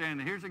to understand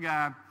that here's a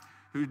guy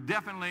who's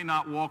definitely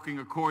not walking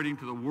according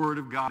to the Word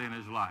of God in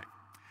his life.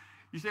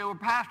 You say, well,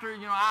 Pastor,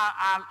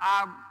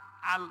 I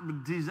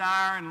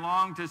desire and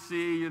long to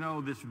see,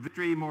 this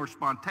victory more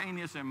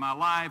spontaneous in my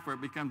life, or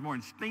it becomes more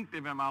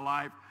instinctive in my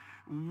life.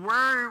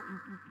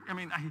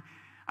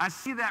 I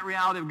see that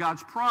reality of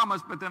God's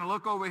promise, but then I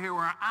look over here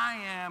where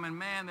I am, and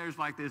man, there's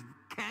like this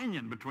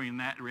canyon between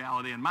that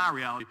reality and my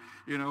reality.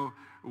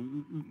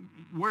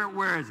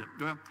 Where is it?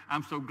 Well,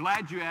 I'm so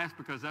glad you asked,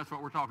 because that's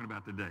what we're talking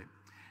about today.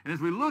 And as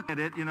we look at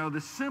it,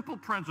 the simple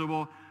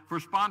principle for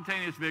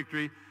spontaneous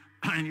victory,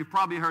 and you've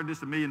probably heard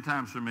this a million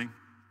times from me,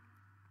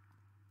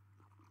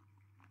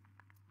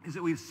 is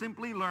that we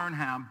simply learn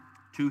how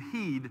to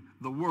heed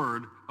the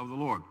word of the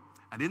Lord.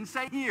 I didn't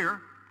say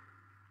hear,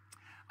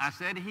 I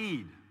said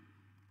heed.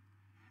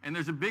 And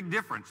there's a big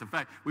difference. In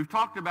fact, we've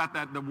talked about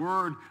that, the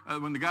word,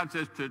 when God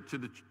says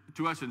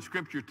to us in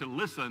Scripture to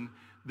listen,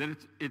 that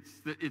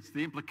it's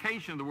the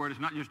implication of the word is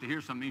not just to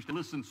hear something, it's to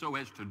listen so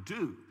as to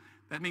do.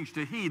 That means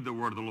to heed the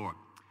word of the Lord.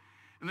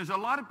 And there's a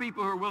lot of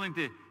people who are willing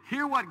to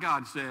hear what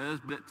God says,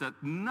 but it's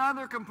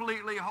another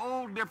completely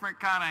whole different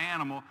kind of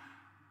animal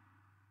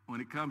when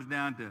it comes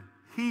down to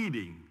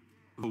heeding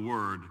the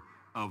word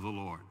of the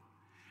Lord.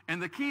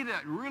 And the key to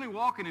really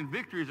walking in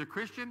victory as a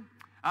Christian,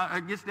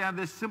 it gets down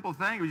to this simple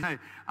thing. You say,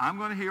 I'm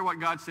going to hear what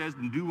God says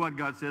and do what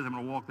God says. I'm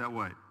going to walk that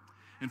way.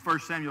 In 1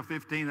 Samuel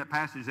 15, that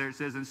passage there, it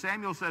says, and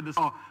Samuel said to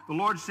Saul, the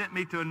Lord sent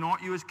me to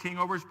anoint you as king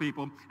over his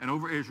people and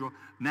over Israel.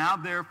 Now,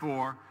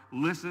 therefore,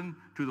 listen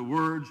to the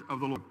words of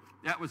the Lord.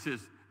 That was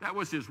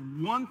his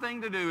one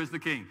thing to do as the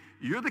king.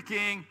 You're the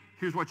king.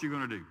 Here's what you're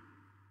going to do.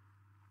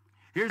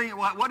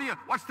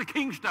 What's the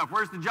king stuff?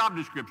 Where's the job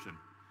description?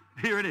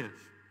 Here it is.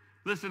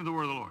 Listen to the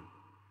word of the Lord.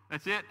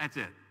 That's it? That's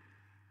it.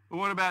 But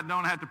what about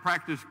don't have to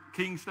practice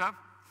king stuff?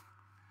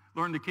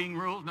 Learn the king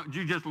rules? No,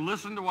 you just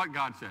listen to what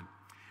God said.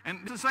 And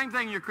it's the same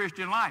thing in your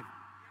Christian life.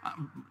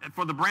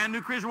 For the brand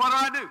new Christian,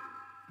 what do?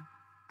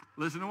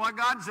 Listen to what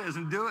God says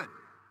and do it.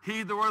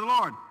 Heed the word of the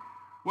Lord.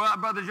 Well,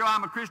 Brother Joe,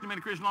 I'm a Christian, been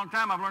a Christian a long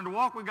time. I've learned to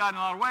walk with God in a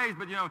lot of ways,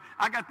 but,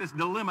 I got this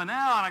dilemma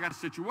now, and I got a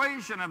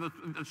situation, I have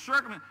a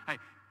circumstance. Hey,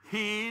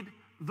 heed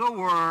the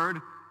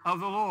word of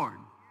the Lord.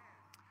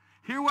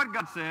 Hear what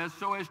God says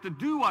so as to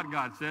do what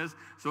God says,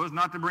 so as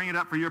not to bring it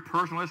up for your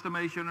personal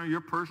estimation or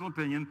your personal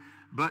opinion,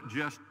 but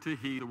just to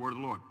heed the word of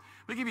the Lord.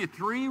 Let me give you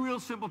 3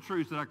 real simple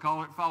truths that I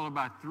call it, followed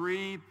by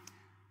 3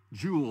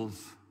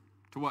 jewels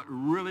to what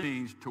really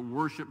means to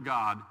worship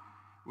God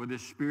with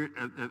this spirit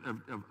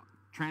of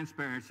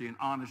transparency and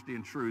honesty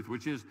and truth,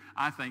 which is,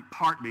 I think,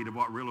 heartbeat of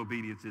what real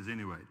obedience is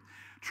anyway.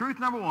 Truth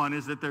number 1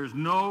 is that there's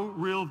no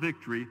real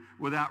victory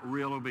without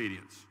real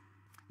obedience.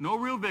 No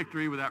real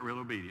victory without real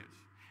obedience.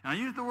 And I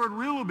use the word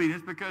real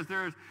obedience because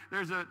there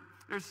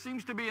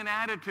seems to be an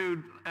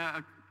attitude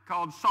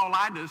called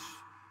Saulitis,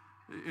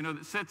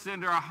 that sets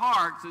into our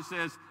hearts that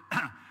says,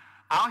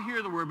 I'll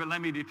hear the word, but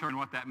let me determine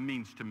what that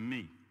means to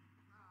me.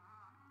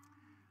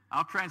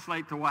 I'll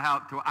translate to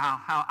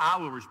how I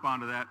will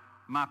respond to that,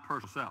 my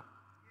personal self.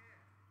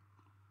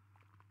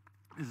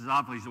 This is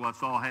obviously what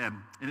Saul had.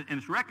 And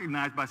it's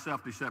recognized by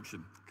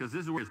self-deception, because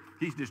this is where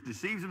he just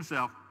deceives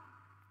himself.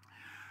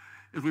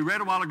 As we read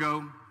a while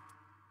ago,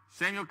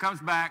 Samuel comes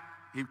back.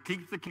 He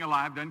keeps the king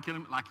alive, doesn't kill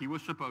him like he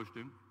was supposed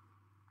to.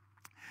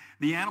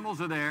 The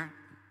animals are there,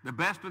 the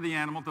best of the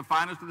animals, the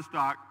finest of the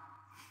stock.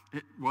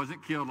 It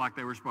wasn't killed like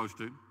they were supposed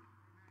to.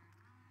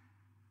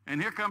 And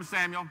here comes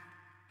Samuel.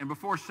 And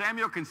before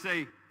Samuel can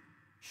say,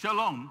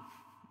 Shalom,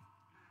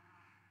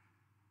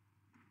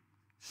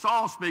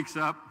 Saul speaks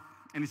up.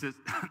 And he says,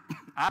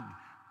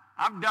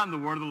 I've done the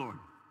word of the Lord.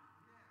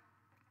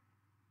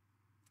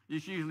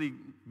 It's usually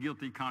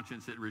guilty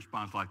conscience that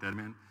responds like that,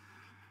 man.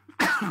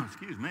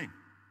 Excuse me.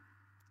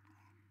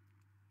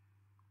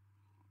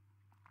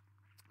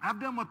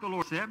 I've done what the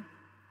Lord said,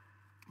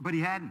 but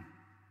he hadn't.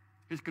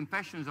 His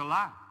confession is a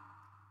lie.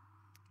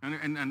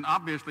 And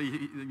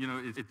obviously,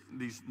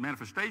 these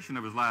manifestation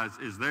of his lies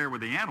is there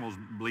with the animals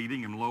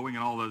bleeding and lowing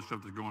and all those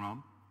stuff that's going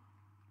on.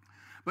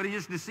 But he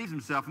just deceives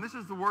himself. And this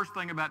is the worst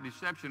thing about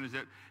deception, is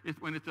that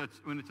when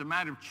it's a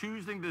matter of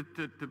choosing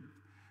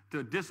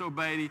to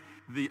disobey,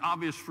 the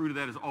obvious fruit of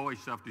that is always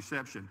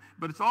self-deception.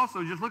 But it's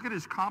also, just look at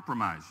his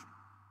compromise.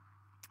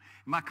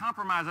 And by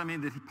compromise, I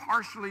mean that he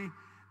partially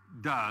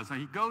does. And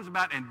he goes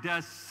about and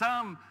does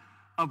some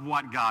of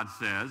what God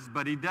says,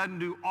 but he doesn't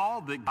do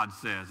all that God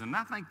says. And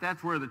I think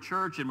that's where the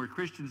church and where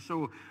Christians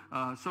so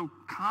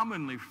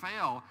commonly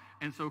fail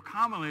and so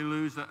commonly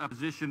lose a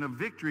position of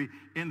victory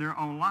in their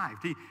own life.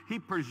 He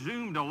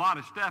presumed a lot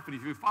of stuff, and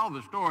if you follow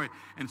the story,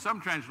 in some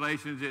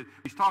translations,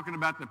 he's talking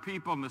about the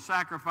people and the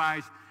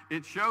sacrifice.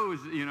 It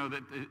shows,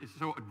 that it's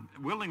so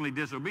willingly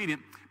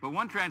disobedient. But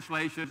one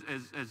translation,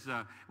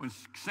 when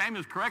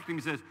Samuel's correcting,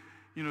 he says,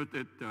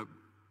 that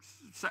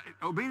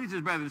obedience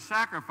is better than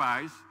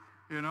sacrifice,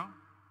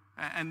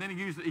 And then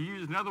he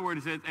uses another word.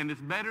 He says, and it's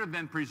better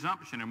than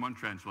presumption in one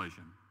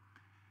translation.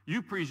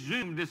 You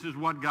presume this is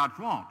what God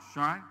wants,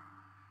 all right?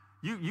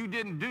 You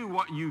didn't do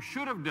what you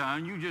should have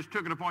done. You just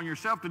took it upon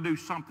yourself to do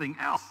something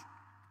else.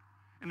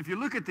 And if you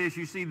look at this,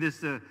 you see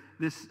this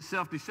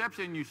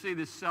self-deception, you see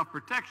this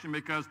self-protection,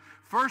 because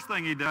first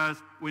thing he does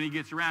when he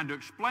gets around to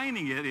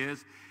explaining it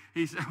is,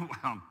 he said,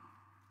 well,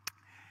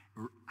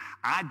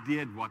 I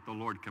did what the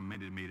Lord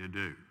commanded me to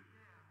do.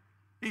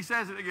 He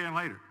says it again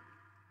later,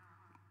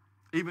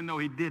 even though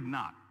he did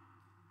not.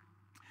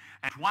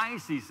 And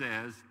twice he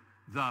says,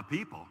 the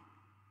people.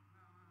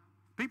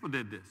 People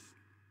did this.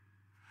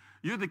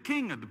 You're the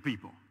king of the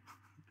people.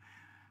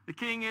 The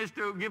king is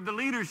to give the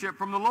leadership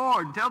from the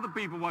Lord and tell the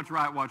people what's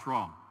right, what's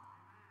wrong.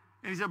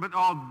 And he said, but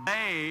all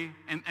they,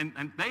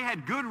 and they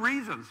had good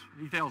reasons,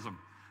 he tells them.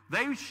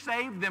 They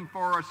saved them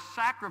for a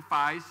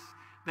sacrifice.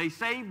 They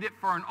saved it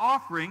for an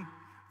offering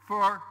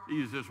for,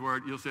 use this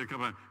word, you'll see it a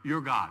couple of times, your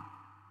God.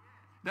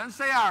 Doesn't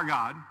say our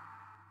God.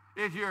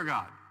 It's your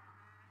God.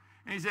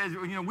 And he says,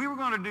 you know, we were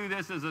going to do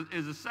this as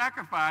a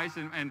sacrifice,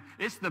 and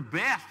it's the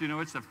best, you know,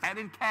 it's the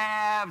fattened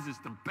calves, it's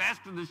the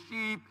best of the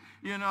sheep,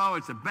 you know,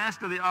 it's the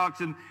best of the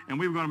oxen, and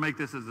we were going to make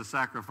this as a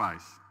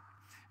sacrifice.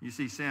 You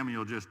see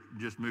Samuel just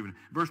moving.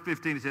 Verse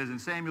 15, it says, and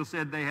Samuel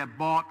said, they have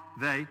brought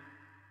them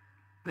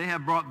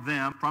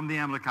from the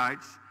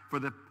Amalekites for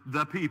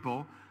the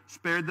people,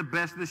 spared the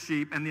best of the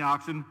sheep and the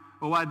oxen.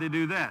 Well, why did they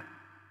do that?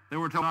 They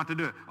were told not to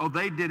do it. Oh,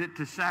 they did it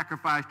to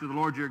sacrifice to the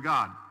Lord your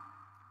God.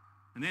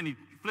 And then he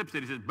flips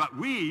it. He says, but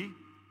he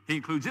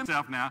includes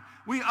himself now,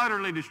 we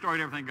utterly destroyed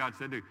everything God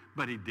said do.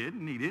 But he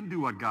didn't. He didn't do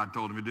what God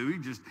told him to do.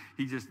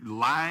 He just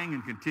lying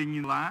and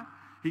continuing to lie.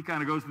 He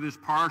kind of goes through this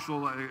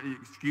partial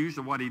excuse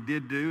of what he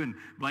did do and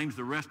blames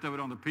the rest of it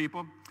on the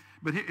people.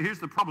 But here's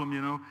the problem,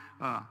 you know.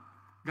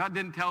 God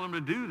didn't tell them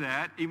to do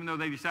that, even though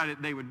they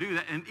decided they would do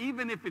that. And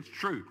even if it's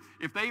true,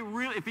 if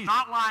he's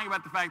not lying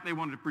about the fact they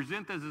wanted to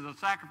present this as a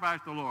sacrifice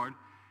to the Lord,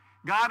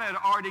 God had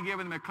already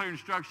given them a clear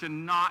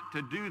instruction not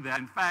to do that.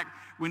 In fact,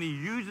 when he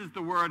uses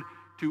the word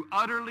to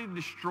utterly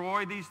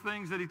destroy these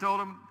things that he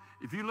told them,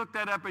 if you look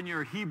that up in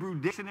your Hebrew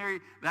dictionary,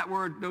 that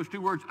word, those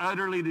two words,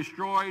 utterly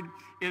destroyed,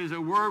 it is a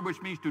word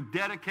which means to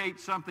dedicate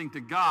something to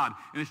God.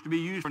 And it's to be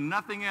used for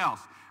nothing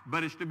else,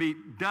 but it's to be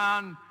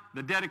done,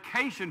 the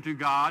dedication to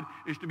God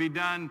is to be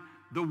done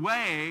the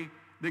way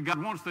that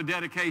God wants the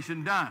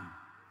dedication done.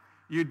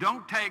 You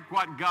don't take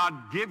what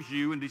God gives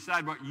you and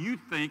decide what you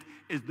think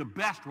is the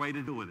best way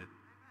to do with it.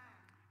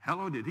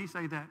 Hello, did he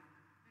say that?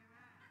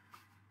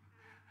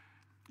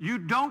 You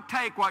don't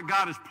take what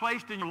God has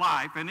placed in your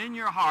life and in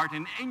your heart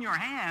and in your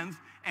hands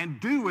and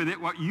do with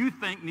it what you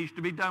think needs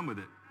to be done with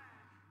it.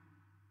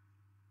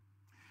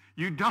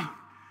 You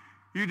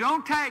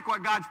don't take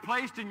what God's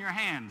placed in your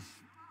hands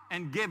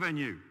and given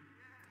you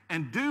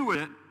and do with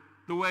it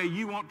the way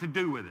you want to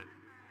do with it.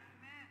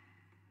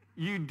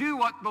 You do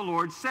what the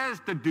Lord says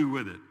to do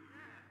with it.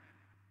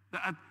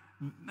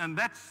 And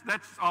that's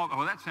all.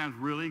 Oh, that sounds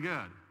really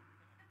good.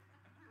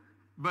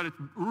 But it's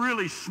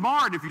really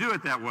smart if you do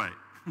it that way.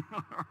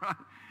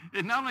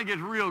 It not only gets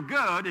real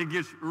good, it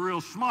gets real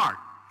smart.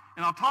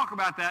 And I'll talk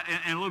about that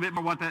in a little bit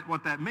more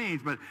what that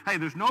means. But hey,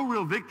 there's no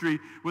real victory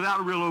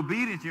without real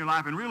obedience in your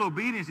life. And real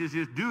obedience is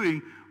just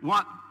doing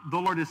what the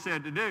Lord has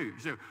said to do.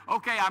 So,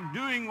 okay, I'm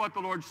doing what the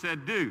Lord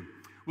said do.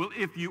 Well,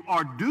 if you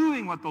are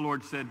doing what the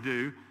Lord said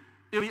do,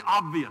 it'll be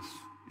obvious.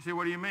 You say,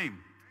 what do you mean?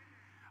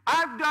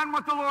 I've done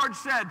what the Lord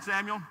said,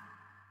 Samuel.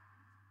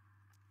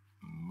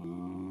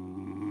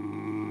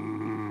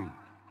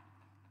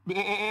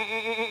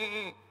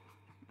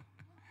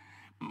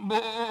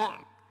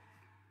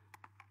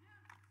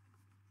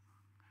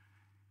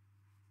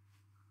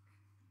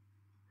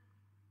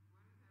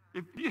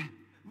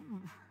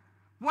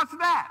 What's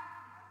that?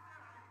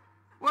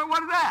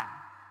 What is that?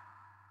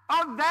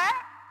 Oh,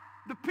 that?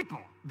 The people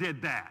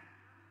did that.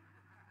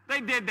 They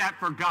did that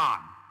for God.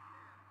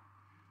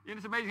 You know,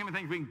 it's amazing how many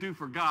things we can do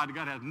for God that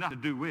God has nothing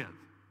to do with.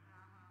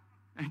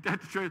 Ain't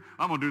that the truth?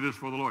 I'm going to do this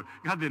for the Lord.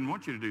 God didn't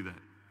want you to do that.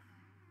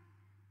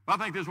 Well,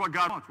 I think this is what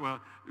God wants.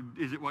 Well,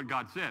 is it what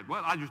God said?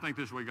 Well, I just think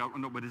this is what God wants.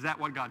 No, but is that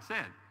what God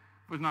said?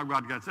 If it's not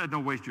what God said,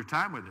 don't waste your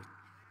time with it.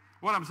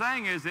 What I'm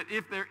saying is that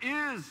if there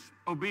is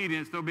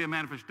obedience, there'll be a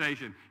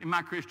manifestation in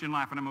my Christian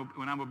life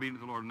when I'm obedient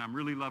to the Lord and I'm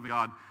really loving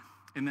God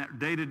in that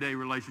day-to-day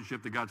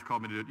relationship that God's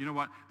called me to do. You know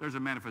what? There's a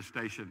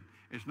manifestation.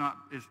 It's not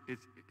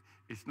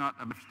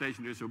a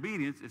manifestation of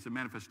disobedience. It's a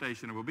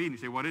manifestation of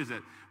obedience. You say, what is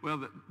it?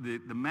 Well,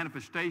 the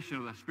manifestation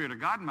of the Spirit of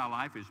God in my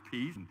life is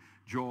peace and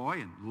joy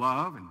and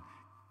love and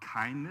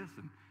kindness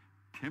and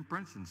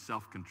temperance and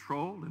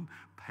self-control and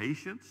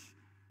patience.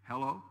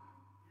 Hello?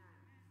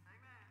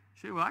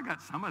 You say, well, I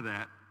got some of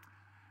that.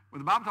 When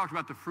the Bible talks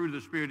about the fruit of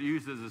the Spirit, it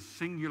uses a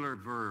singular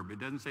verb. It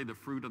doesn't say the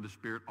fruit of the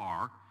Spirit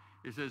are.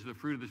 It says the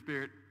fruit of the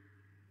Spirit.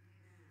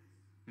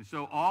 And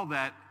so all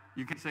that,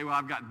 you can't say, well,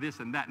 I've got this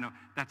and that. No,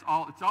 it's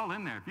all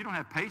in there. If you don't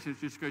have patience,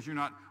 just because you're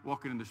not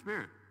walking in the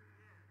Spirit.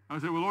 I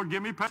say, well, Lord,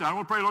 give me patience. I don't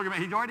want to pray, Lord, give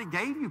me. He already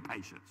gave you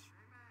patience.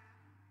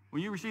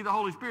 When you receive the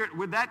Holy Spirit,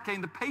 with that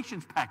came the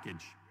patience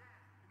package.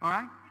 All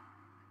right?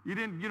 You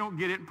don't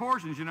get it in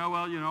portions, you know.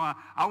 Well, you know,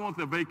 I want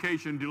the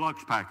vacation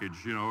deluxe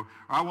package, you know, or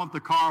I want the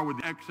car with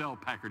the XL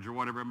package or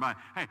whatever.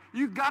 Hey,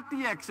 you got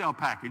the XL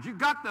package. You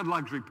got the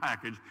luxury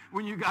package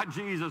when you got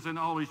Jesus and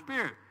the Holy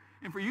Spirit.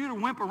 And for you to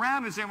wimp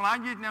around and say, well, I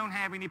just don't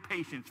have any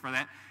patience for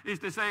that, is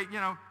to say,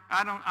 you know,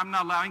 I'm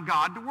not allowing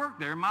God to work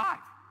there in my life.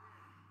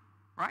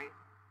 Right?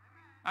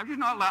 I'm just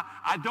not allowed.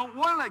 I don't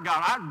want to let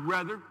God. I'd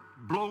rather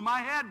blow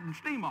my head and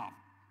steam off.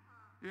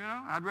 You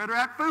know, I'd rather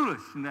act foolish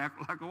than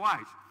act like a wise.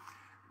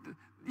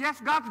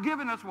 Yes, God's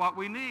given us what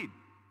we need.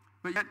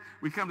 But yet,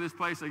 we come to this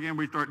place, again,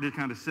 we start this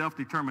kind of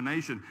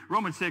self-determination.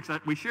 Romans 6,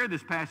 we shared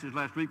this passage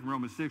last week from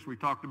Romans 6. We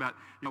talked about,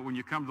 you know, when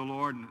you come to the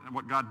Lord and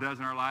what God does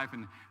in our life,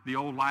 and the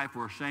old life,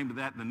 we're ashamed of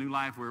that, and the new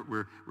life,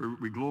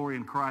 we glory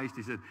in Christ.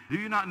 He said, do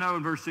you not know,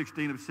 in verse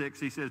 16 of 6,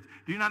 he says,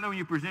 do you not know when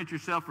you present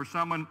yourself for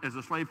someone as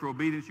a slave for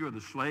obedience, you are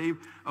the slave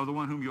of the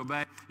one whom you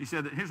obey? He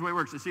said that here's the way it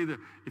works. It's either,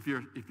 if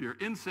you're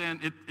in sin,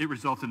 it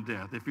results in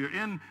death. If you're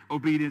in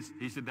obedience,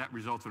 he said, that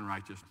results in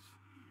righteousness.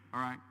 All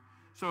right?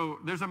 So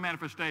there's a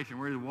manifestation.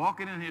 We're either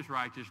walking in his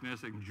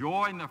righteousness,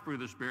 enjoying the fruit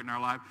of the Spirit in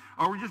our life,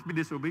 or we just be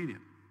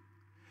disobedient.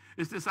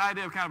 It's this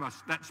idea of kind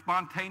of that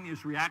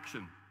spontaneous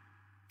reaction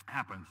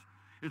happens.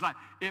 It's like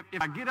if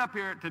I get up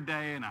here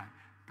today and I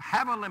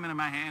have a lemon in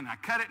my hand, and I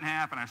cut it in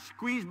half, and I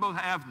squeeze both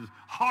halves as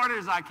hard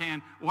as I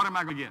can, what am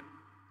I going to get?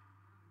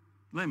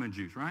 Lemon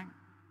juice, right?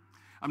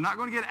 I'm not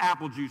going to get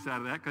apple juice out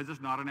of that because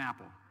it's not an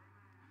apple.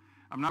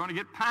 I'm not going to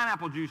get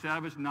pineapple juice out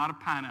of it. It's not a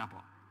pineapple.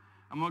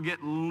 I'm going to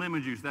get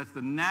lemon juice. That's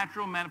the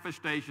natural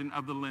manifestation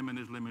of the lemon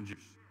is lemon juice.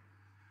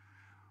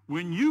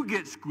 When you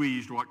get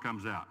squeezed, what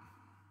comes out?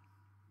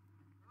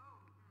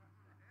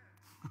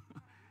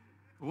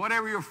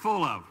 Whatever you're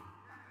full of.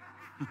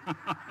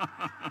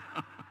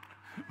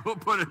 We'll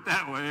put it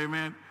that way,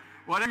 amen.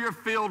 Whatever you're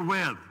filled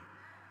with,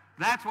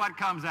 that's what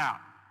comes out.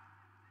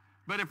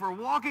 But if we're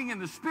walking in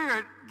the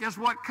Spirit, guess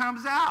what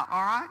comes out,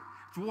 all right?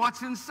 It's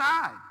what's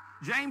inside.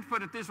 James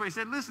put it this way. He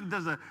said, listen,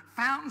 does a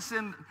fountain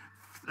send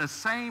the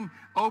same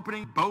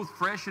opening, both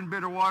fresh and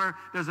bitter water?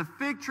 Does a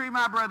fig tree,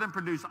 my brethren,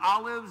 produce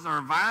olives, or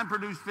a vine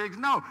produce figs?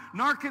 No,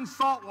 nor can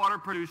salt water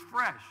produce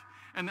fresh.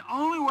 And the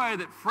only way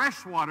that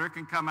fresh water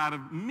can come out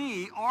of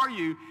me or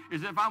you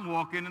is if I'm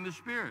walking in the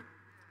Spirit.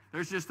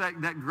 There's just that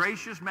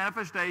gracious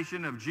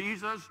manifestation of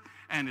Jesus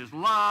and his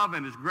love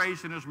and his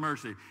grace and his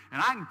mercy.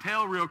 And I can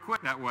tell real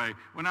quick that way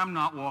when I'm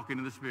not walking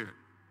in the Spirit.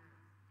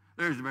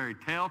 There's very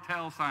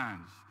telltale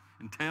signs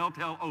and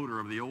telltale odor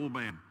of the old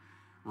man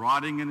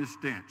rotting in his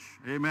stench.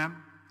 Amen?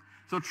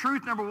 So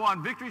truth number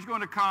one, victory is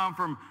going to come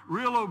from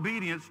real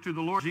obedience to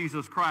the Lord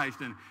Jesus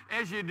Christ. And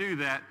as you do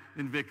that,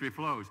 then victory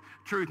flows.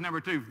 Truth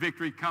number two,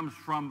 victory comes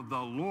from the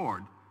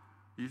Lord.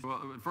 In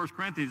 1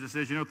 Corinthians it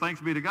says, thanks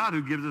be to God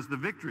who gives us the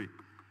victory.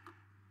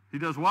 He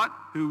does what?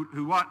 Who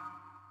what?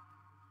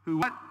 Who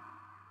what?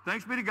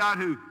 Thanks be to God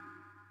who.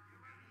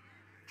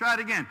 Try it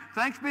again.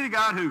 Thanks be to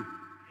God who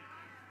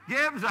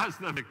gives us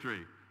the victory.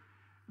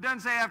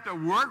 Doesn't say I have to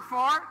work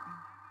for it.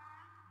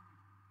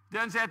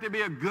 Doesn't say I have to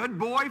be a good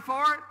boy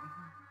for it.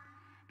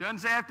 Doesn't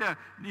say I have to,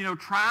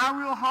 try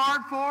real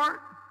hard for it.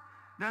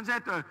 Doesn't say I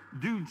have to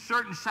do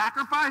certain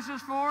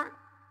sacrifices for it.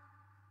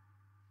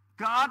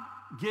 God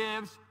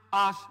gives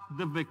us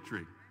the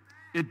victory.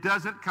 It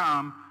doesn't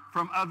come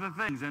from other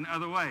things and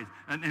other ways.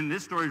 And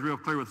this story is real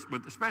clear,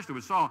 especially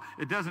with Saul.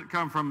 It doesn't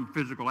come from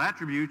physical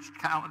attributes,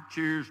 talent,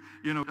 cheers,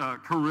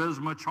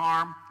 charisma,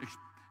 charm,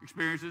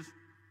 experiences.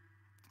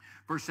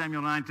 1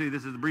 Samuel 9:2,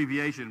 this is an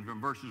abbreviation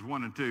from verses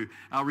 1 and 2.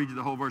 I'll read you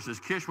the whole verses.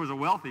 Kish was a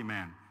wealthy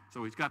man,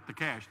 so he's got the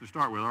cash to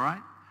start with, all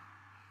right?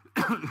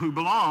 Who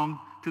belonged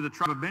to the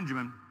tribe of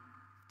Benjamin.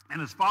 And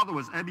his father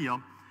was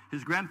Abiel,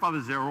 his grandfather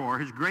Zeror,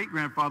 his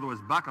great-grandfather was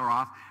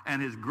Bakaroth, and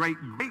his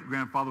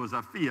great-great-grandfather was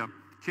Aphiah.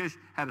 Kish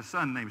had a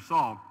son named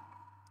Saul,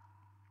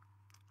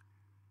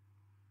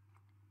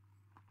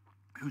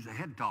 who's a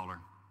head taller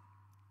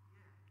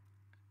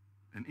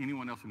than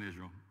anyone else in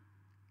Israel,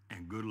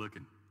 and good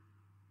looking.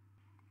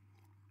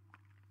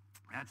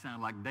 That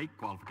sounded like date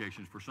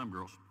qualifications for some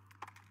girls.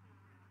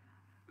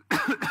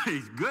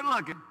 He's good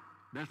looking,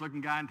 best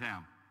looking guy in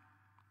town.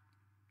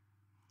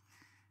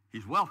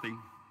 He's wealthy.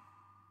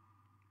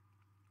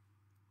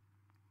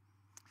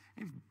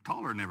 He's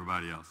taller than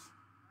everybody else.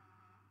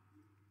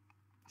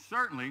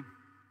 Certainly,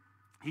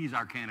 he's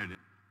our candidate.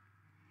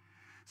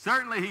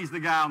 Certainly, he's the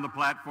guy on the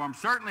platform.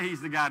 Certainly,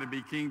 he's the guy to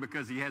be king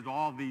because he has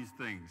all these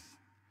things.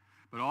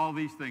 But all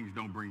these things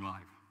don't bring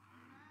life.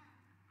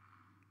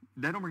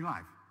 They don't bring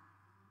life.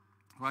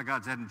 Why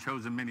God hasn't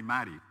chosen many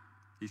mighty.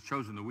 He's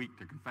chosen the weak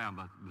to confound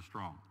the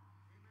strong.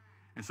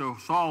 And so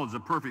Saul is a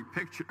perfect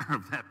picture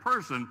of that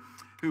person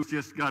who's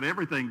just got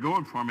everything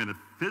going for him in a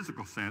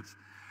physical sense,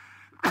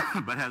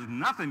 but has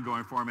nothing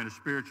going for him in a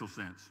spiritual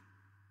sense.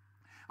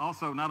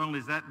 Also, not only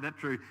is that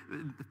true,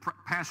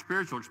 past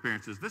spiritual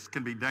experiences, this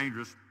can be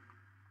dangerous.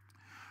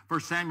 1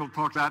 Samuel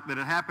talks about that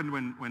it happened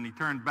when he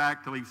turned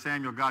back to leave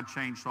Samuel, God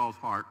changed Saul's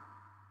heart.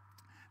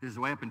 This is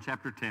way up in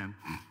chapter 10.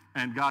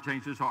 And God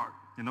changed his heart.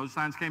 And those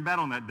signs came back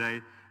on that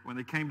day. When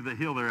they came to the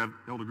hill there,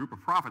 a group of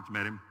prophets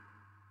met him.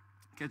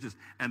 Catch this.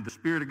 And the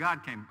Spirit of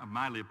God came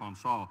mightily upon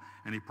Saul,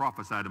 and he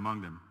prophesied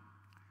among them.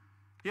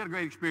 He had a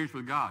great experience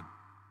with God.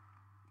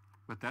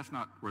 But that's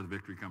not where the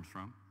victory comes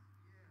from.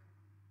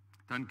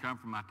 Doesn't come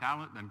from my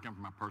talent, doesn't come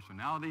from my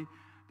personality,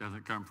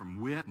 doesn't come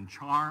from wit and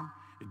charm.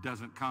 It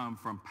doesn't come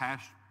from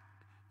past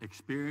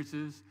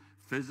experiences,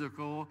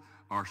 physical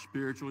or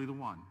spiritually the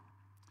one.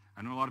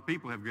 I know a lot of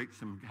people have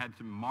had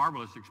some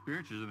marvelous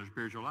experiences in their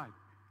spiritual life.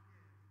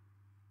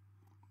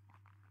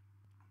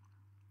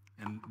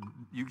 And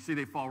you can see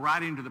they fall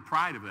right into the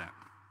pride of that.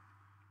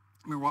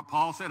 Remember what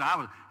Paul said?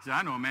 He said,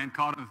 I know a man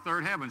caught in the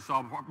third heaven,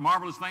 saw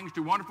marvelous things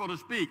too wonderful to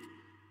speak.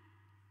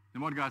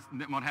 And what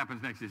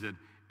happens next? He said,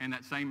 and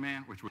that same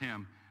man, which was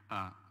him,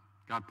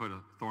 God put a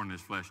thorn in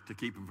his flesh to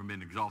keep him from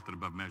being exalted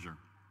above measure.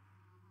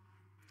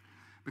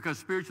 Because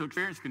spiritual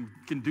experience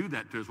can do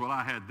that to us. Well,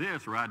 I had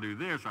this, or I do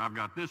this, or I've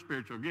got this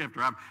spiritual gift,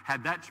 or I've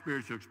had that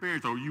spiritual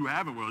experience. Oh, you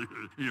haven't? Well,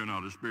 you're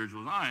not as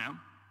spiritual as I am.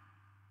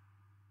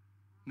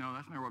 No,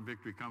 that's not where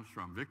victory comes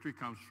from. Victory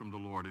comes from the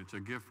Lord. It's a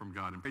gift from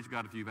God. And praise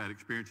God if you've had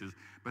experiences,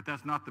 but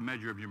that's not the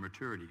measure of your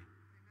maturity.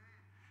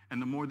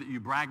 And the more that you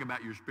brag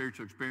about your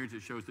spiritual experience,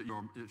 it shows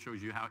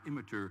you how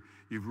immature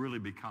you've really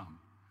become.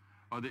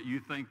 Or that you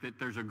think that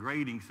there's a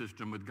grading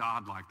system with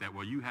God like that.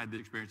 Well, you had the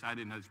experience, I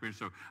didn't have the experience,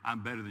 so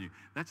I'm better than you.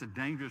 That's a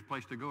dangerous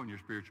place to go in your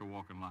spiritual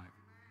walk in life.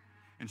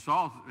 And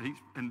Saul,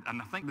 and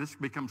I think this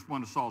becomes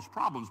one of Saul's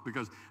problems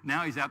because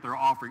now he's out there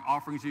offering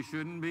offerings he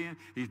shouldn't be in.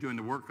 He's doing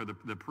the work for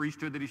the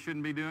priesthood that he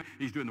shouldn't be doing.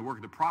 He's doing the work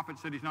of the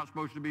prophets that he's not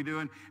supposed to be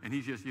doing. And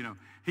he's just,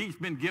 he's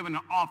been given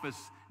an office,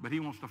 but he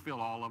wants to fill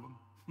all of them.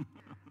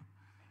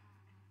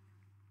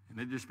 And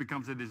it just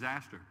becomes a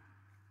disaster.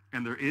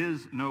 And there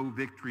is no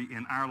victory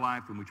in our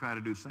life when we try to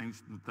do the same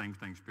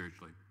things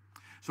spiritually.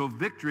 So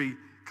victory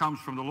comes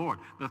from the Lord.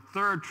 The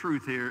third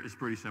truth here is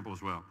pretty simple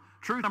as well.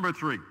 Truth number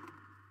 3,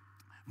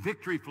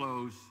 victory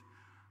flows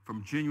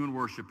from genuine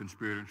worship in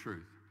spirit and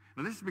truth.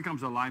 Now this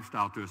becomes a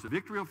lifestyle to us. The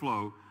victory will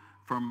flow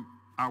from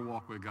our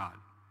walk with God.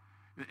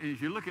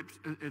 As you look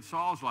at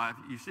Saul's life,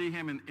 you see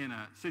him in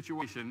a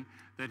situation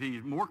that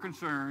he's more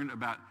concerned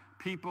about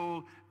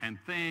people and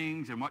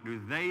things and what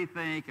do they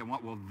think and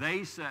what will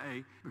they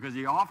say, because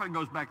he often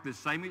goes back to the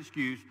same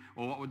excuse,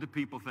 well, what would the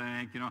people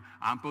think?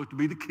 I'm supposed to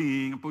be the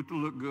king, I'm supposed to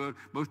look good,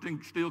 I'm supposed to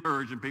instill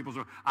courage in people,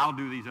 so I'll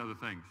do these other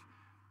things.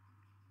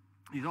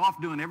 He's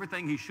off doing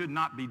everything he should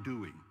not be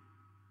doing.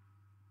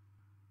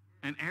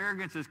 And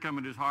arrogance has come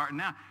into his heart. And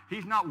now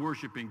he's not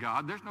worshiping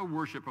God. There's no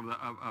worship of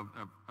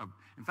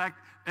in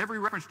fact, every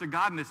reference to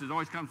godness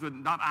always comes with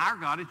not our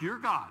God, it's your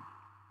God.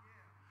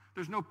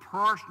 There's no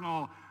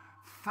personal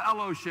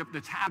fellowship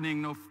that's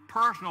happening, no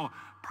personal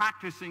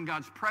practicing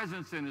God's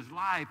presence in his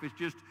life. It's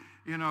just,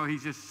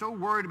 he's just so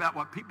worried about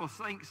what people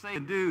think, say,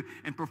 and do,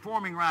 and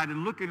performing right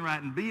and looking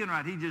right and being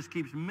right. He just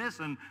keeps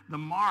missing the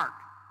mark.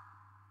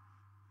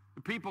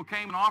 The people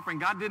came an offering.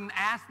 God didn't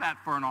ask that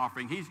for an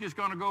offering. He's just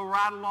going to go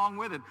right along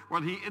with it.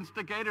 Whether he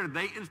instigated or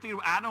they instigated,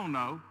 I don't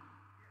know.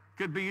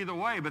 Could be either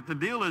way. But the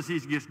deal is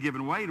he's just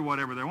giving way to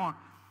whatever they want.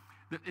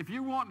 If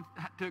you want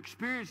to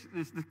experience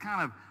this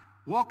kind of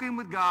walking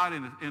with God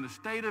in a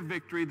state of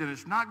victory, then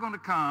it's not going to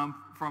come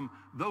from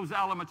those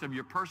elements of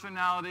your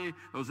personality,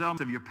 those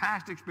elements of your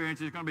past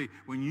experiences. It's going to be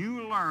when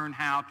you learn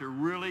how to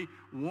really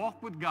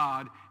walk with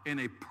God in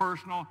a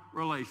personal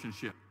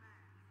relationship.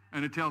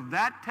 And until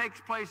that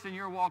takes place in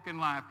your walk in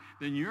life,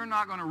 then you're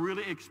not going to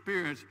really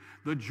experience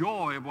the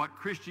joy of what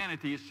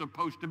Christianity is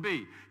supposed to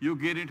be. You'll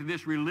get into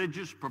this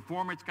religious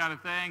performance kind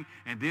of thing,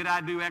 and did I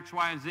do X,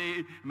 Y, and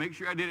Z? Make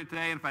sure I did it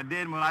today, and if I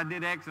didn't, well, I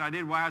did X and I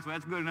did Y, so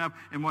that's good enough,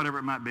 and whatever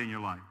it might be in your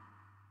life.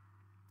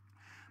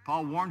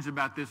 Paul warns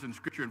about this in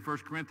Scripture in 1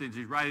 Corinthians.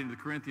 He's writing to the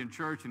Corinthian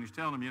church, and he's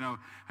telling them,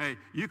 hey,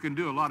 you can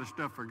do a lot of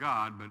stuff for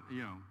God, but,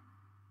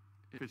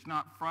 if it's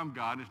not from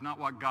God, it's not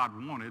what God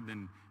wanted,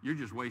 then you're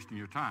just wasting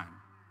your time.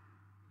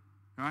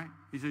 Right?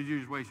 He says you're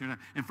just wasting your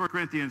time. In 1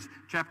 Corinthians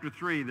chapter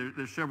 3,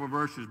 there's several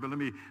verses, but let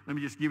me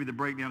just give you the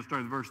breakdown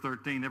starting with verse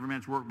 13. Every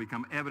man's work will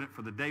become evident,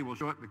 for the day will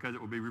show it, because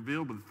it will be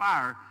revealed with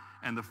fire,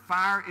 and the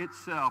fire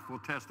itself will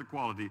test the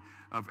quality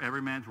of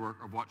every man's work,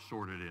 of what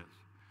sort it is.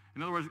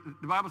 In other words,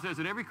 the Bible says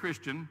that every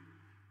Christian,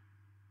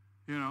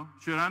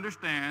 should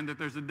understand that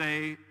there's a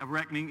day of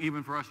reckoning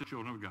even for us as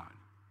children of God.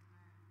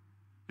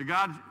 That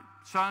God's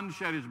Son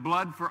shed his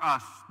blood for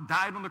us,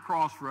 died on the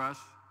cross for us,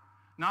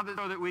 not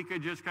so that we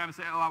could just kind of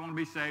say, I want to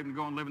be saved and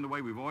go and live in the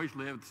way we've always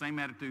lived, the same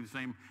attitude,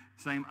 the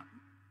same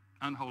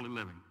unholy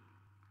living.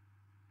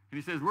 And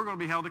he says we're going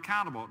to be held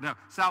accountable. Now,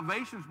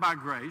 salvation's by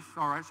grace,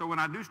 all right? So when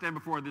I do stand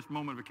before this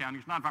moment of accounting,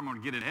 it's not if I'm going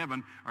to get into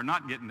heaven or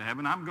not get into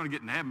heaven. I'm going to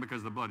get into heaven because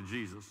of the blood of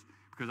Jesus,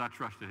 because I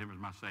trusted him as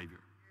my Savior.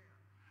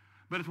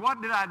 But it's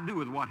what did I do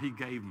with what he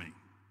gave me?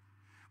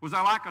 Was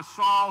I like a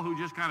Saul who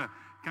just kind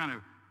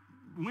of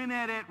went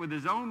at it with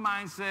his own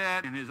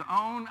mindset and his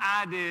own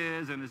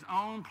ideas and his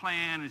own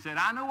plan and said,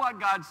 I know what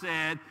God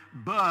said,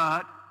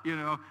 but,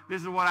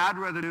 this is what I'd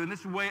rather do, and this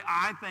is the way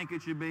I think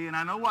it should be, and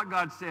I know what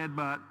God said,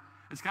 but.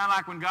 It's kind of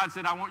like when God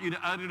said, I want you to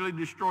utterly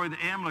destroy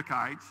the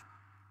Amalekites.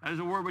 That is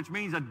a word which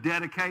means a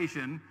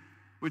dedication,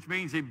 which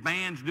means he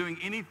bans doing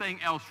anything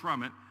else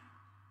from it.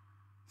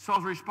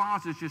 Saul's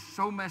response is just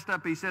so messed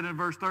up. He said in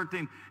verse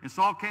 13, and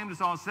Saul came to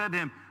Saul and said to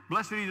him,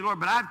 blessed be the Lord,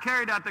 but I've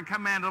carried out the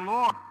command of the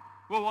Lord.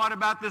 Well, what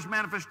about this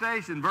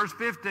manifestation? Verse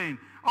 15,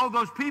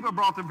 those people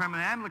brought them from the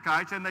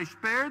Amalekites, and they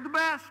spared the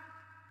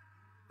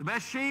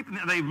best sheep, and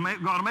they're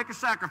going to make a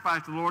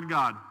sacrifice to the Lord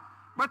God.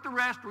 But the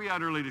rest we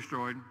utterly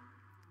destroyed.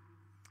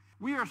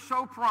 We are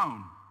so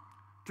prone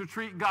to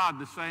treat God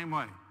the same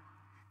way.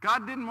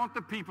 God didn't want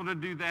the people to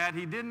do that.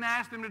 He didn't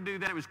ask them to do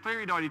that. It was clear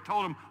he'd already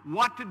told them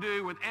what to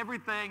do with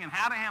everything and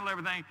how to handle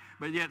everything.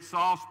 But yet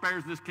Saul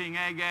spares this King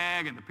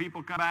Agag, and the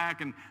people come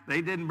back, and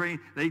they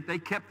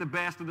kept the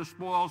best of the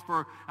spoils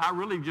for, I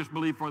really just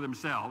believe, for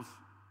themselves.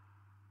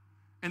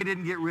 And they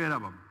didn't get rid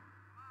of them.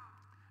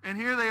 And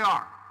here they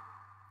are.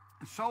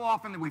 And so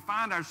often that we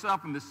find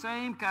ourselves in the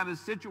same kind of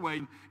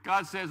situation.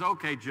 God says,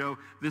 okay, Joe,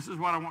 this is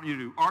what I want you to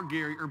do. Or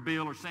Gary, or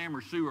Bill, or Sam,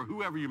 or Sue, or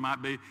whoever you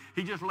might be.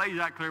 He just lays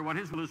out clear what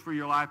his will is for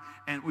your life,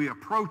 and we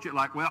approach it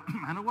like, well,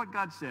 I know what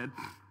God said,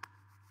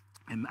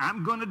 And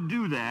I'm going to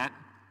do that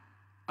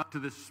up to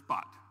this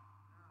spot.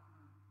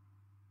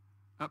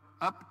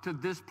 Up to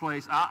this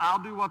place.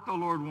 I'll do what the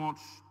Lord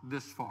wants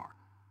this far.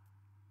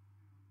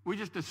 We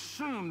just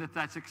assume that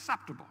that's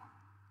acceptable.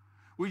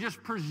 We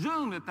just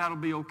presume that that'll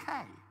be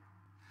okay,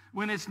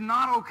 when it's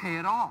not okay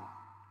at all.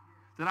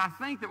 That I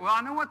think that, well,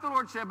 I know what the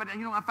Lord said, but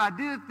if I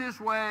did it this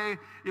way,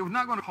 it was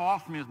not going to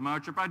cost me as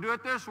much. If I do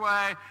it this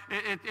way,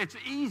 it's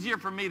easier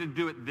for me to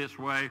do it this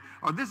way,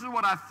 or this is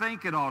what I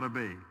think it ought to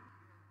be.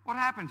 What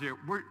happens here?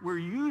 We're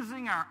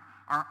using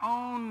our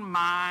own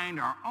mind,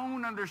 our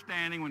own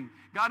understanding, when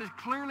God has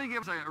clearly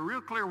given us a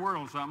real clear word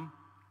on something,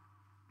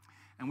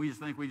 and we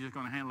just think we're just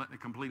going to handle it in a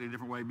completely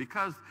different way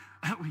because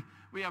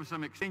we have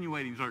some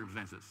extenuating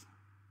circumstances.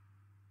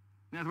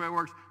 And that's the way it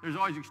works. There's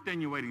always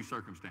extenuating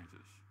circumstances.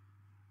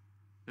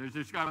 There's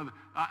just got other.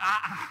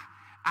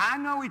 I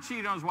know he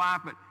cheated on his wife,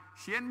 but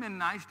she hadn't been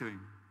nice to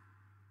him.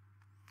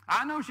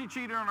 I know she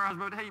cheated on her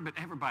husband, but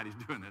everybody's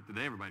doing that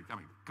today. Everybody,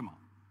 come on.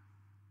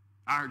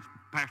 I heard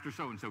Pastor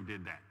so-and-so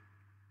did that.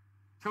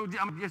 So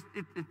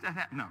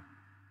no.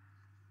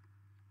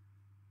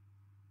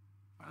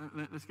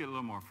 Let's get a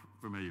little more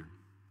familiar.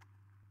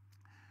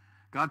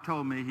 God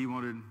told me he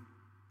wanted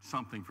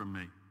something from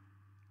me.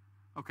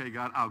 Okay,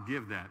 God, I'll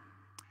give that.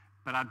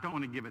 But I don't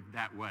want to give it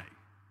that way.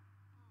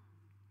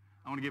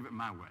 I want to give it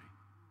my way.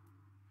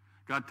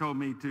 God told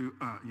me to,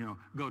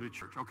 go to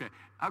church. Okay,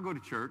 I'll go to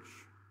church.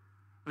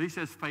 But he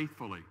says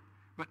faithfully.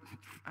 But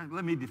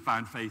let me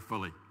define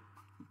faithfully.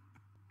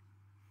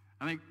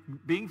 I think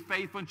being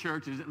faithful in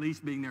church is at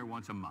least being there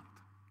once a month.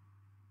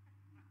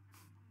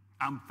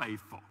 I'm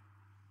faithful.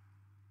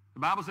 The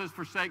Bible says,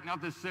 forsake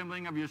not the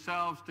assembling of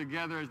yourselves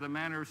together as the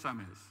manner of some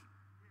is.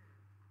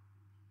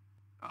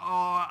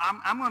 Oh,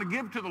 I'm going to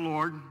give to the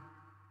Lord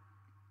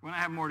when I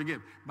have more to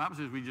give. The Bible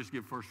says we just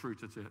give first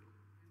fruits, that's it.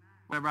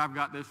 Whatever I've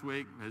got this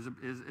week is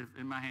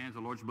in my hands,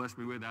 the Lord's blessed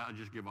me with, I'll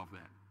just give off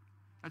that.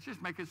 Let's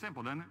just make it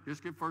simple, doesn't it?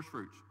 Just give first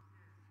fruits.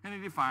 And he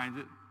defines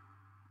it.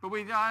 But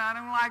I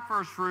don't like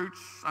first fruits.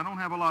 I don't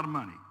have a lot of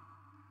money.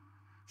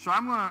 So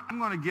I'm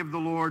going to give the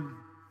Lord,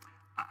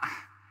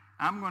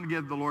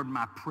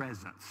 my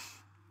presence.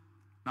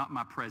 Not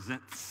my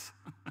presents,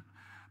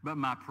 but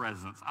my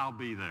presence. I'll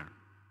be there.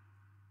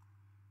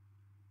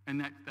 And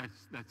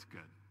that's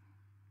good.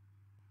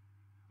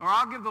 Or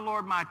I'll give the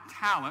Lord my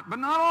talent, but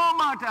not all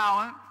my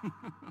talent.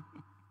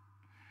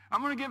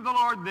 I'm going to give the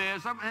Lord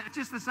this. It's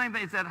just the same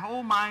thing. It's that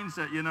whole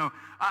mindset,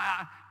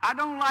 I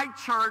don't like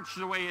church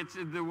the way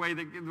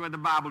the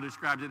Bible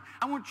describes it.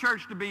 I want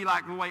church to be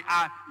like the way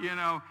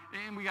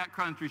and we got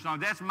country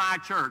songs. That's my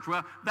church.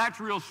 Well, that's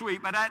real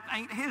sweet, but that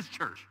ain't his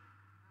church.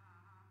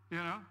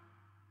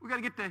 We got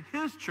to get to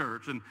his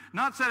church and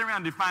not sit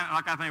around and define it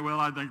like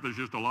I think there's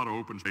just a lot of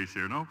open space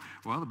here. No.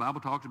 Well, the Bible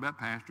talks about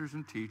pastors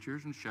and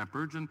teachers and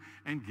shepherds and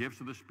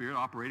gifts of the Spirit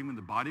operating in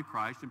the body of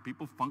Christ and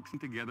people function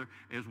together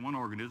as one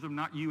organism,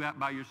 not you out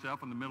by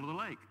yourself in the middle of the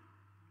lake.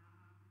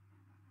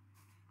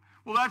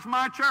 Well, that's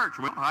my church.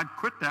 Well, I'd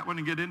quit that one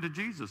and get into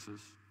Jesus's.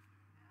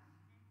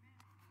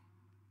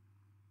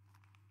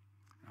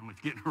 It's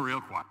getting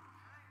real quiet.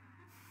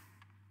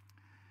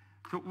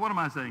 So what am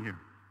I saying here?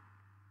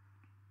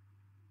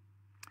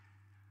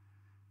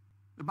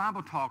 The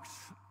Bible talks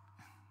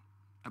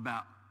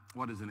about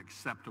what is an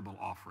acceptable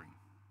offering.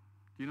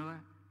 Do you know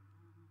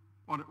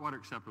that? What are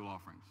acceptable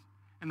offerings?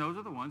 And those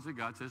are the ones that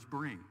God says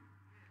bring.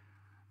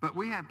 But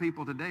we have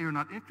people today who are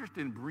not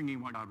interested in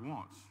bringing what God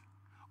wants.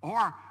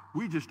 Or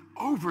we just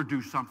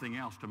overdo something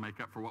else to make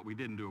up for what we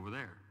didn't do over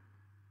there.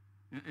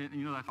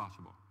 And that's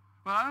possible.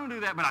 Well, I don't do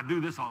that, but I do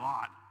this a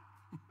lot.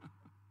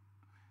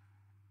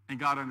 And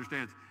God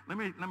understands. Let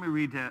me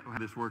read how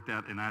this worked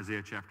out in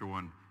Isaiah chapter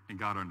 1, and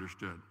God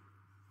understood.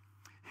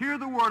 Hear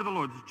the word of the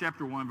Lord. This is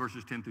chapter 1,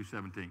 verses 10 through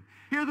 17.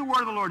 Hear the word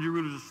of the Lord, you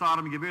rulers of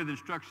Sodom. Give ear to the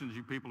instructions,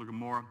 you people of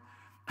Gomorrah.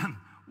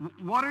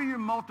 What are your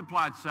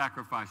multiplied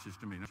sacrifices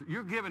to me?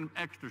 You're giving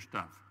extra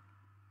stuff,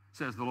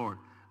 says the Lord.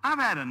 I've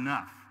had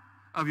enough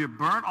of your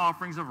burnt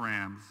offerings of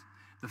rams,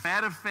 the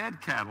fat of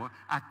fed cattle.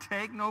 I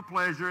take no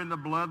pleasure in the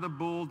blood of the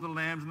bulls, the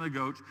lambs, and the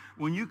goats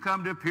when you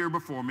come to appear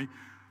before me.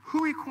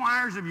 Who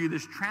requires of you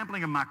this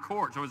trampling of my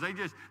courts? Or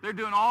they're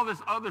doing all this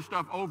other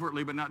stuff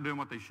overtly, but not doing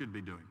what they should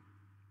be doing.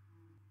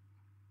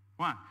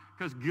 Why?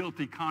 Because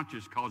guilty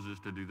conscience causes us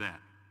to do that.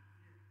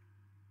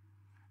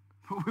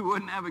 We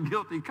wouldn't have a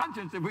guilty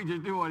conscience if we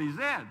just do what he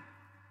said.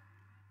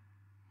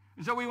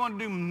 And so we want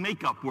to do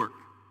makeup work.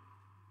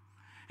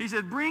 He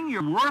said, bring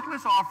your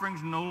worthless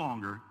offerings no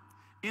longer.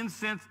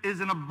 Incense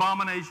is an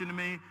abomination to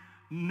me.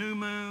 New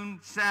moon,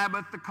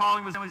 Sabbath, the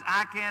calling of assemblies.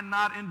 I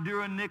cannot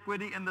endure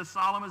iniquity in the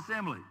solemn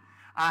assembly.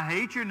 I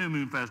hate your new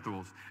moon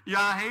festivals. Yeah,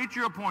 I hate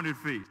your appointed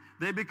feasts.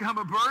 They become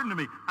a burden to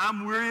me.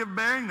 I'm weary of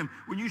bearing them.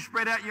 When you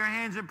spread out your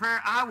hands in prayer,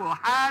 I will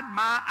hide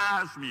my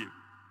eyes from you.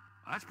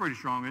 That's pretty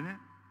strong, isn't it?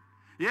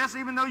 Yes,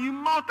 even though you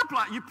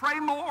multiply, you pray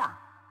more.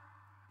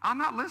 I'll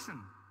not listen.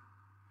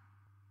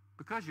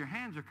 Because your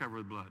hands are covered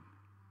with blood.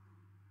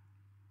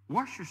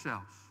 Wash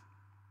yourselves.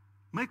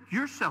 Make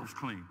yourselves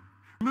clean.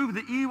 Remove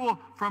the evil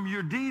from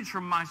your deeds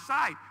from my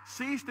sight.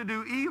 Cease to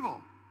do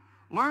evil.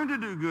 Learn to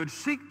do good,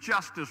 seek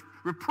justice,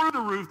 reprove the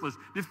ruthless,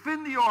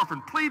 defend the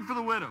orphan, plead for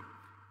the widow.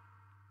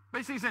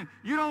 Basically saying,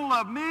 you don't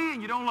love me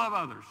and you don't love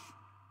others.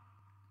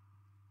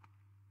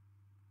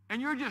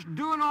 And you're just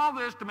doing all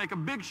this to make a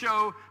big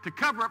show to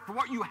cover up for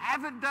what you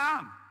haven't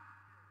done.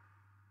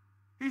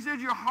 He said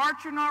your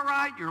hearts are not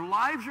right, your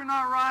lives are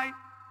not right,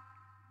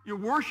 your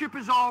worship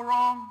is all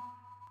wrong.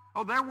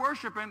 Oh, they're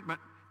worshiping, but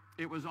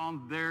it was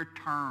on their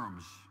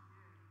terms.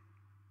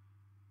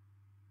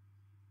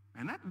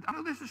 And I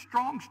know this is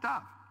strong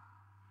stuff.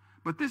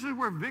 But this is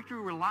where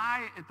victory will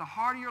lie at the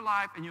heart of your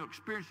life, and you'll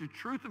experience the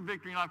truth of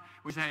victory in your life.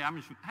 We say, hey,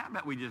 how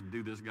about we just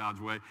do this God's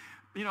way?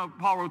 You know,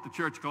 Paul wrote the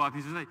church of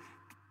Colossians. He says, hey,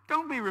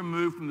 don't be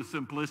removed from the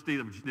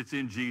simplicity that's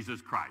in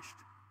Jesus Christ.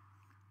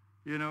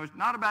 You know, it's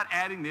not about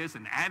adding this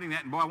and adding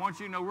that. And boy, I want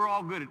you to know we're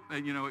all good at,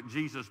 at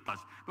Jesus plus.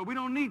 But we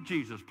don't need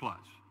Jesus plus.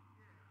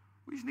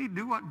 We just need to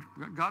do what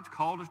God's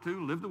called us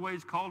to, live the way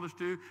he's called us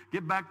to,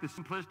 get back to the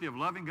simplicity of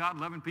loving God,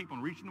 loving people,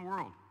 and reaching the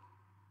world.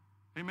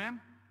 Amen?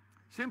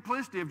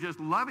 Simplicity of just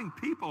loving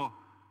people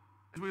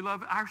as we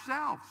love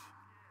ourselves.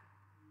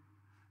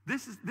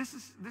 This is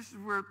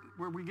where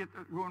we get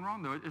going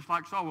wrong, though. It's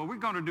like Saul, well, we're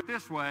going to do it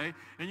this way,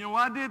 and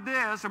I did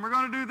this, and we're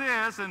going to do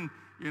this, and,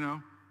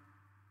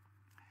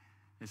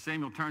 And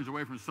Samuel turns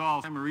away from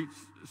Saul.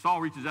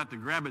 Saul reaches out to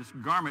grab his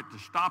garment to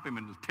stop him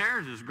and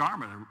tears his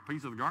garment, a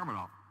piece of the garment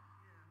off.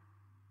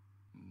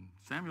 And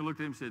Samuel looked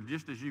at him and said,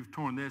 just as you've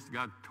torn this,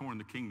 God's torn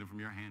the kingdom from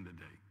your hand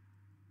today.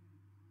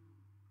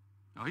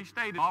 Now, he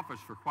stayed in office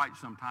for quite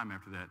some time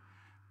after that,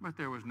 but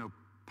there was no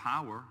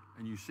power,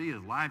 and you see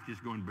his life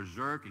just going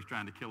berserk. He's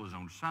trying to kill his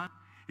own son.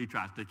 He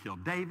tries to kill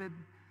David.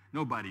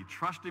 Nobody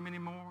trusts him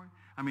anymore.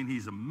 I mean,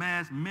 he's a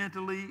mess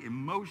mentally,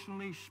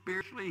 emotionally,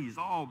 spiritually. He's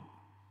all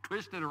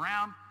twisted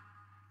around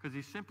because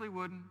he simply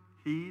wouldn't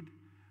heed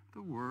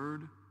the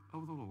word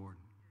of the Lord.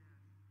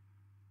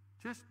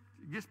 Just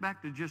gets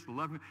back to just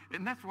loving.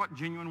 And that's what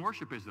genuine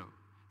worship is, though.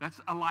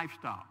 That's a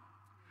lifestyle.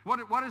 What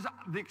is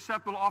the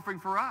acceptable offering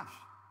for us?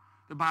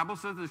 The Bible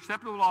says the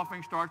acceptable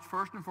offering starts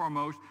first and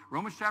foremost.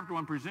 Romans chapter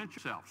 1, present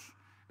yourselves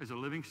as a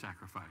living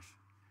sacrifice.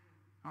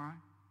 All right?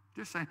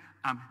 Just saying,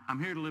 I'm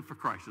here to live for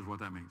Christ is what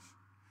that means.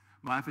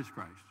 Life is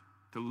Christ.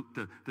 To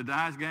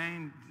die is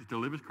gain, to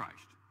live is Christ.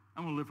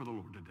 I'm going to live for the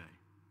Lord today.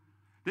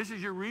 This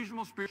is your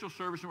reasonable spiritual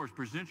service and works.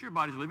 Present your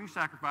body as a living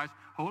sacrifice,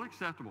 wholly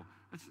acceptable.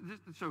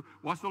 So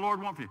what's the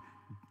Lord want from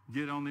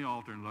you? Get on the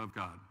altar and love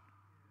God.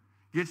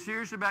 Get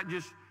serious about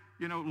just,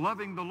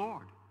 loving the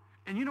Lord.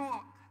 And you know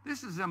what?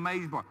 This is the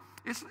amazing part.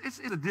 It's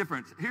the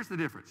difference. Here's the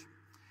difference.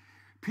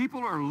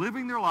 People are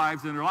living their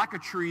lives, and they're like a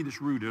tree that's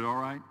rooted, all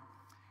right?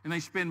 And they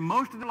spend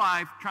most of their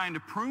life trying to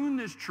prune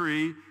this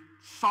tree,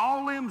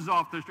 saw limbs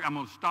off this tree. I'm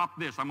going to stop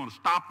this. I'm going to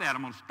stop that.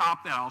 I'm going to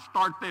stop that. I'll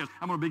start this.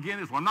 I'm going to begin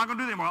this. Well, I'm not going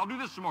to do that anymore. I'll do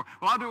this some more.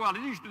 Well, I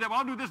used to do that. Well,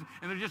 I'll do this.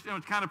 And they're just,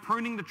 it's kind of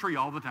pruning the tree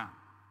all the time.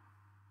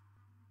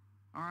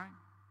 All right?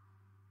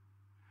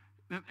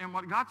 And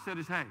what God said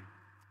is, hey,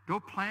 go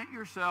plant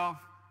yourself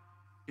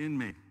in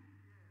me,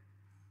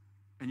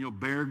 and you'll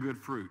bear good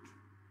fruit.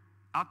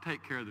 I'll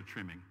take care of the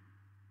trimming.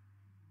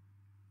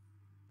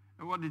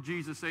 And what did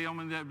Jesus say?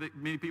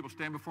 Many people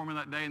stand before me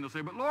that day and they'll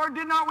say, but Lord,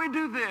 did not we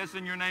do this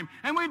in your name?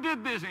 And we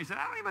did this. And he said,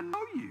 I don't even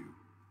know you.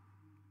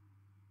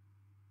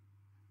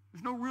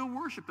 There's no real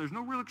worship. There's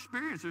no real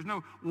experience. There's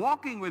no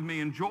walking with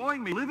me,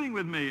 enjoying me, living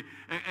with me,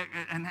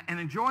 and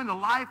enjoying the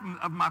life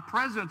of my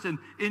presence and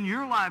in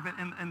your life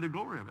and the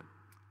glory of it.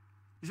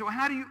 You say, well,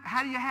 how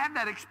do you have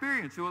that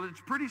experience? Well,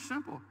 it's pretty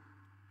simple.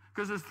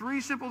 Because there's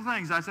three simple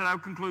things I said I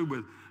would conclude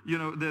with,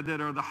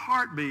 that are the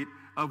heartbeat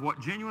of what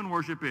genuine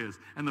worship is.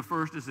 And the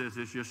first is this,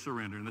 it's just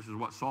surrender. And this is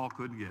what Saul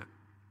couldn't get.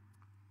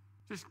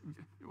 Just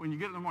when you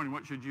get in the morning,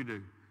 what should you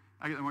do?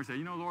 I get in the morning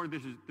and say, Lord,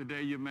 this is the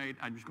day you've made.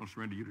 I'm just going to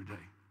surrender to you today.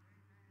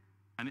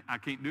 And I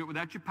can't do it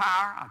without your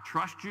power. I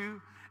trust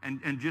you.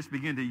 And just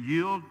begin to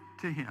yield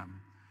to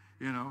him.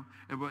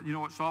 But you know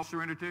what Saul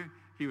surrendered to?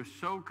 He was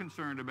so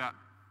concerned about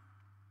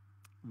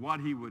what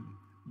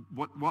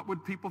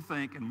would people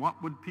think, and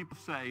what would people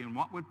say, and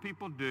what would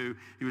people do.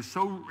 He was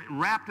so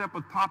wrapped up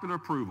with popular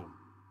approval.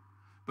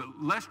 But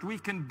lest we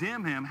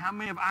condemn him, how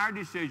many of our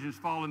decisions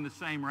fall in the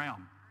same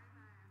realm?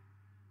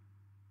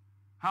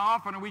 How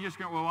often are we just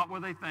going, well, what will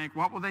they think?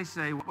 What will they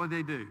say? What will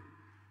they do?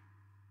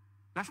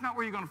 That's not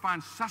where you're going to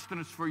find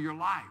sustenance for your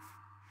life.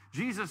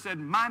 Jesus said,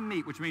 my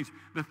meat, which means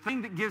the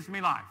thing that gives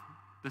me life,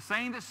 the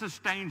thing that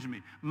sustains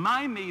me,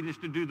 my meat is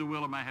to do the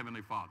will of my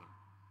Heavenly Father.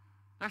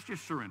 That's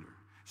just surrender.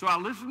 So I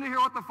listen to hear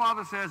what the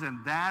Father says, and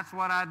that's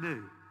what I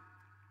do.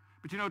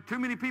 But too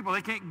many people,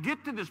 they can't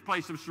get to this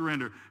place of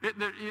surrender.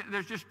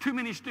 There's just too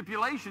many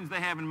stipulations they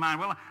have in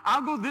mind. Well,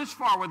 I'll go this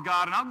far with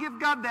God, and I'll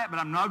give God that, but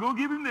I'm not going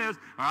to give him this.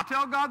 Or I'll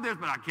tell God this,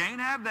 but I can't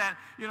have that.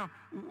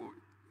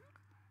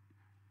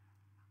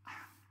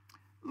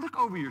 Look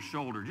over your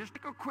shoulder. Just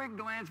take a quick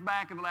glance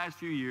back in the last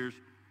few years.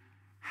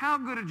 How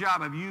good a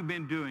job have you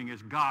been doing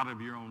as God of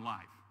your own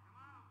life?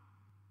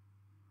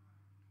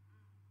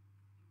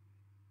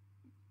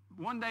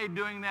 One day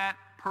doing that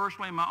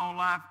personally in my own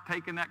life,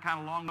 taking that kind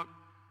of long look,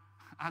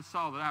 I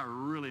saw that I was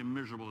really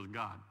miserable as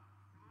God.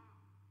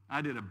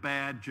 I did a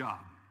bad job.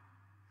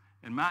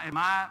 And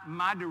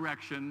my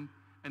direction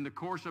and the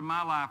course of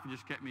my life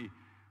just kept me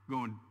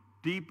going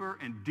deeper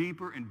and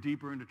deeper and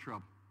deeper into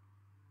trouble.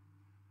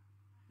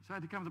 So I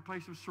had to come to the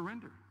place of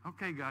surrender.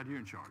 Okay, God, you're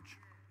in charge.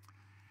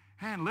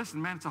 And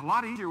listen, man, it's a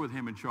lot easier with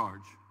him in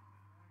charge.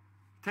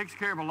 Takes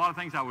care of a lot of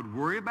things I would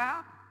worry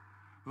about.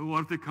 Well,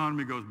 what if the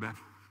economy goes bad?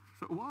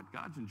 So what?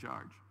 God's in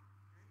charge.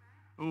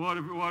 Well,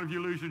 what if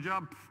you lose your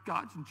job?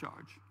 God's in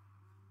charge.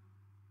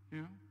 You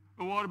know?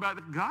 Well, what about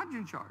that? God's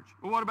in charge.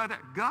 Well, what about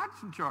that?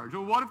 God's in charge.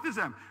 Well, what if this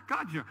happens?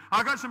 God's in charge.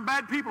 I got some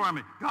bad people around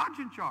me. God's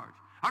in charge.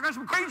 I got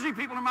some crazy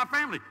people in my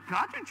family.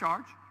 God's in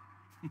charge.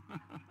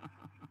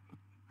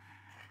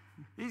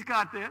 He's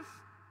got this.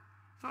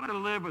 So I don't have to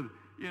live with,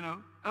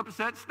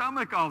 upset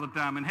stomach all the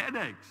time and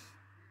headaches.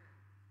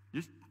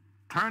 Just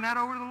turn that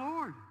over to the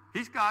Lord.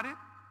 He's got it.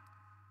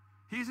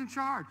 He's in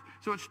charge.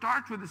 So it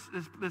starts with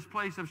this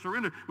place of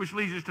surrender, which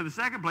leads us to the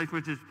second place,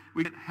 which is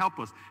we get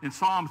helpless. In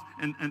Psalms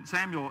and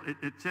Samuel,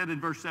 it said in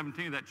verse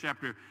 17 of that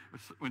chapter,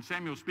 when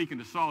Samuel was speaking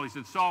to Saul, he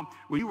said, Saul,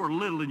 when you were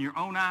little in your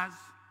own eyes,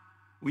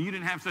 when you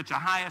didn't have such a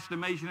high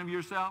estimation of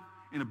yourself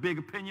and a big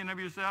opinion of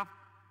yourself,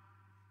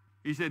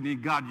 he said,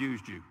 God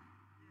used you.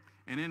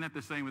 And isn't that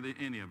the same with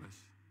any of us?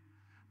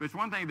 But it's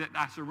one thing that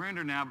I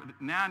surrender now,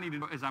 but now I need to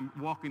know as I'm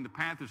walking the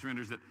path of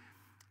surrender is that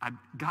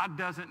God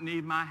doesn't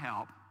need my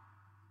help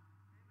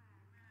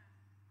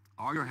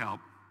or your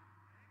help.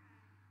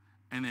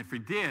 And if he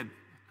did,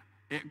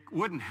 it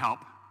wouldn't help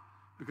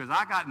because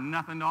I got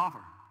nothing to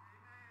offer.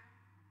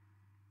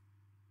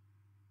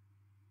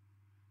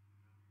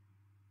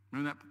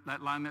 Remember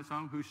that line in that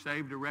song, who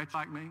saved a wretch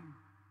like me?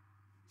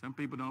 Some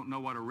people don't know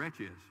what a wretch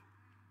is.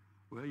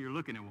 Well, you're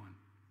looking at one.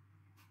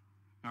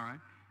 All right?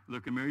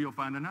 Look in the mirror, you'll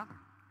find another.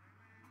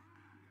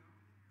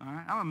 All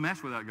right? I'm a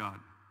mess without God.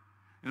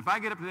 And if I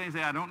get up today and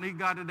say, I don't need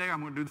God today, I'm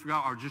going to do this for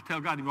God, or just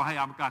tell God, hey,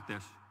 I've got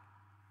this.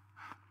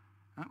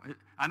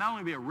 I'll not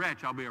only be a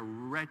wretch, I'll be a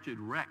wretched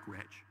wreck.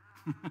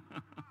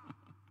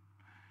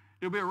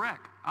 It'll be a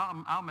wreck.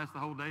 I'll mess the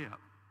whole day up.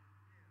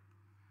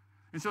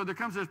 And so there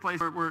comes this place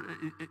where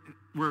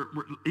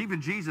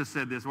even Jesus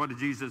said this. What did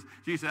Jesus?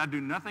 Jesus said, I do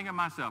nothing of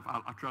myself.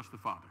 I trust the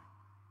Father.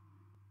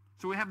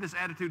 So we have this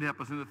attitude to help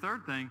us. And the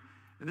third thing,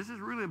 and this is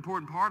a really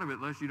important part of it,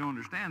 unless you don't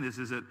understand this,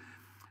 is that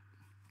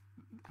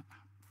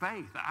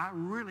faith. I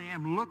really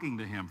am looking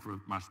to him for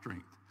my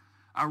strength.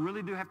 I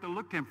really do have to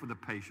look to him for the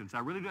patience. I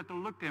really do have to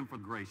look to him for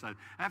grace. I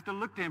have to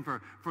look to him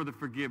for the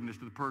forgiveness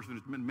to the person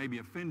that's maybe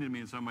offended me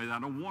in some way that I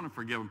don't want to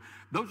forgive them.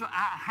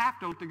 I have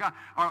to look to God,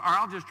 or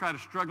I'll just try to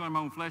struggle in my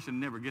own flesh and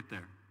never get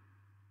there.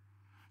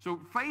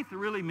 So faith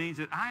really means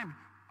that I'm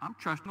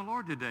trusting the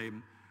Lord today.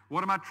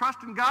 What am I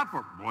trusting God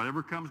for?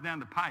 Whatever comes down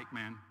the pike,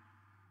 man.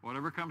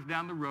 Whatever comes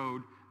down the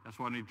road, that's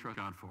what I need to trust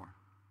God for.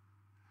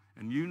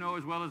 And you know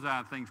as well as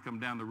I, things come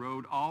down the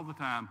road all the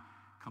time,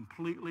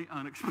 completely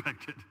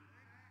unexpected.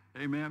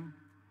 Amen?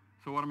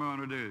 So what am I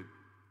going to do?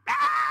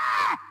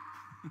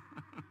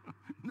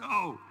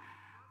 No.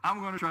 I'm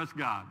going to trust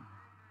God.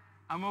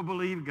 I'm going to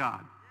believe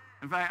God.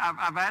 In fact,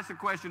 I've asked the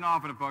question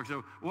often to folks,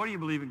 so what do you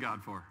believe in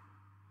God for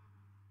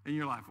in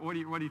your life? What do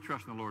you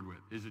trust in the Lord with?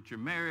 Is it your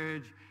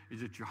marriage?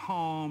 Is it your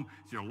home?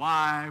 Is it your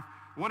life?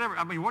 Whatever.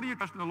 I mean, what are you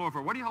trusting the Lord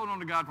for? What do you hold on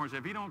to God for and say,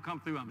 if he don't come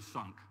through, I'm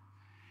sunk?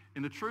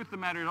 And the truth of the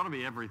matter, it ought to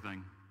be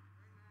everything.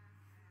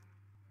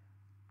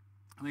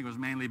 I think it was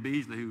Manly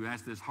Beasley who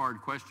asked this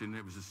hard question.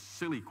 It was a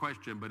silly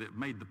question, but it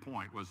made the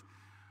point, was,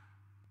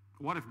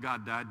 what if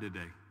God died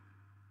today?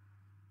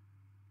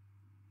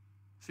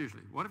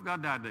 Seriously, what if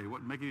God died today?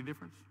 Would it make any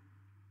difference?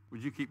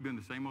 Would you keep doing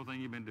the same old thing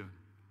you've been doing?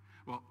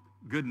 Well,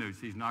 good news,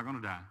 he's not going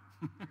to die.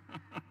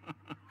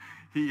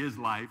 He is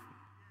life.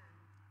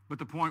 But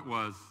the point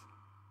was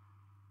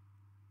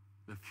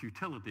the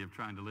futility of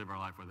trying to live our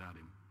life without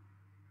him.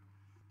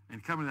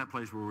 And coming to that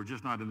place where we're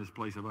just not in this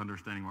place of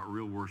understanding what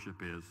real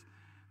worship is,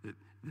 that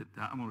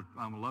I'm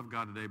going to love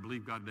God today,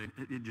 believe God today.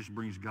 It just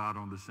brings God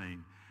on the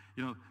scene.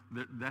 You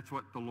know, that's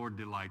what the Lord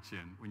delights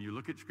in. When you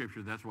look at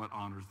Scripture, that's what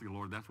honors the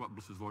Lord. That's what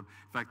blesses the Lord.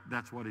 In fact,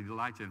 that's what he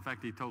delights in. In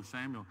fact, he told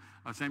Samuel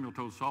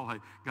told Saul, hey,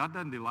 God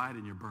doesn't delight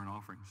in your burnt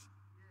offerings.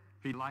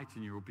 He delights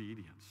in your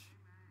obedience.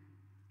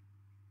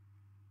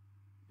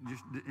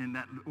 Just in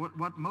that,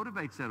 what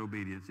motivates that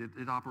obedience?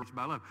 It operates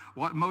by love.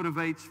 What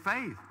motivates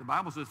faith? The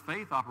Bible says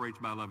faith operates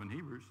by love in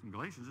Hebrews and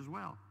Galatians as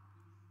well.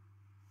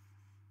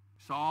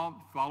 Saul,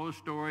 follow the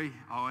story.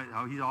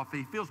 Oh, he's off.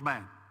 He feels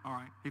bad. All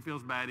right. He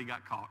feels bad. He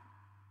got caught.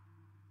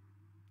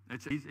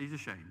 He's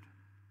ashamed.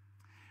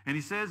 And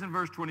he says in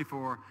verse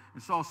 24,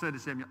 and Saul said to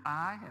Samuel,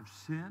 I have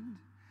sinned.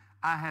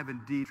 I have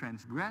indeed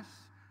transgressed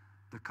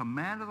the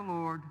command of the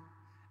Lord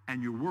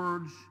and your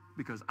words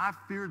because I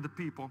feared the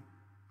people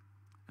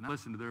and I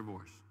listened to their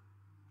voice.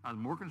 I was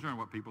more concerned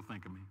what people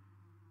think of me.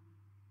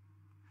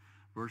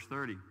 Verse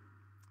 30,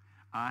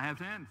 I have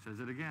sinned, says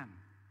it again.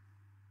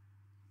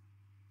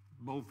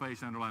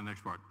 Boldface, underline the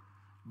next part.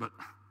 But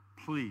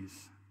please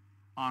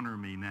honor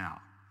me now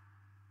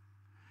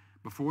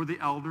before the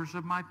elders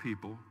of my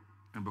people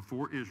and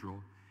before Israel,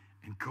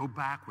 and go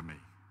back with me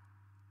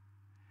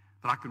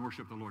that I can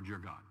worship the Lord your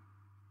God.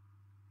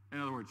 In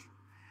other words,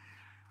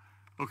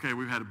 Okay,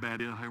 we've had a bad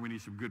deal here. We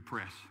need some good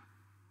press.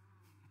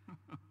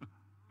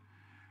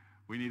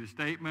 We need a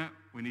statement.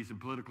 We need some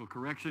political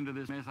correction to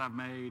this mess I've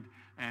made.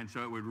 And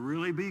so it would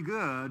really be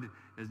good,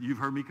 as you've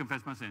heard me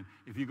confess my sin,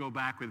 if you go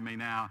back with me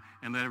now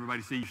and let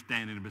everybody see you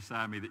standing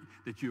beside me,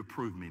 that you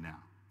approve me now.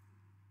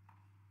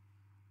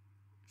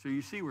 So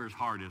you see where his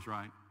heart is,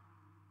 right?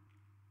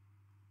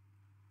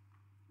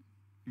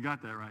 You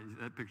got that right?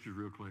 That picture's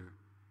real clear.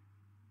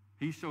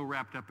 He's so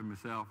wrapped up in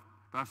himself.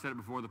 I've said it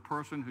before, the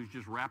person who's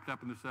just wrapped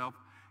up in himself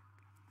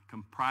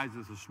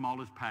comprises the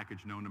smallest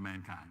package known to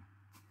mankind.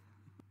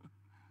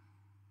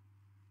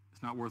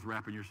 It's not worth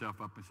wrapping yourself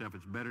up in yourself.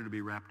 It's better to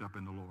be wrapped up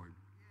in the Lord.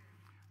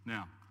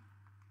 Now,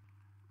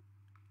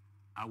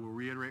 I will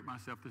reiterate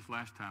myself this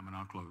last time and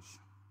I'll close.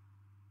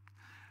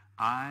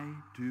 I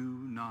do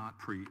not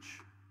preach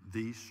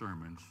these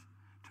sermons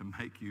to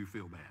make you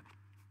feel bad.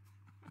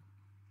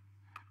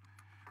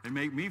 They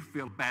make me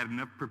feel bad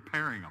enough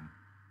preparing them.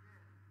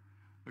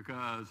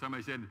 Because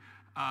somebody said,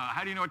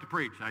 how do you know what to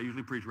preach? I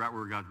usually preach right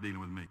where God's dealing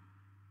with me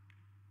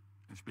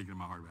and speaking to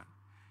my heart about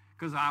it.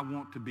 Because I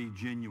want to be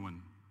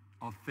genuine,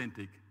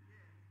 authentic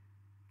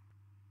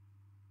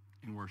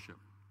in worship.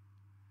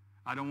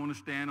 I don't want to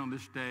stand on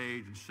this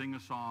stage and sing a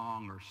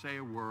song or say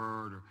a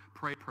word or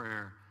pray a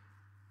prayer.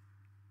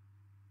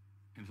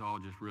 And it's all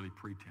just really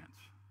pretense.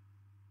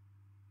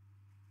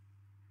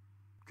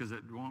 Because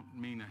it won't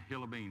mean a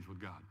hill of beans with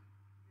God.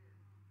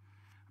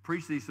 I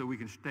preach these so we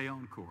can stay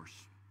on course.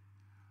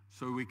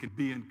 So we can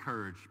be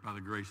encouraged by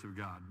the grace of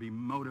God, be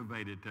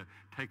motivated to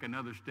take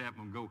another step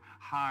and go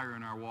higher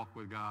in our walk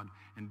with God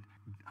and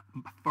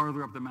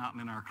further up the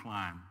mountain in our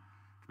climb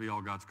to be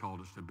all God's called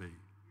us to be.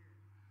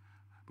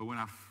 But when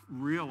I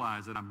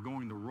realize that I'm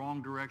going the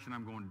wrong direction,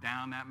 I'm going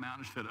down that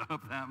mountain instead of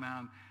up that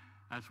mountain,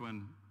 that's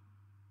when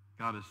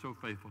God is so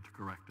faithful to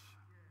correct us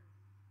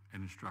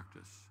and instruct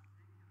us.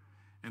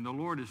 And the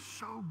Lord is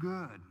so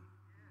good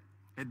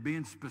at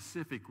being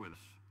specific with us.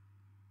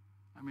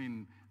 I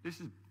mean,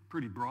 this is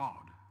pretty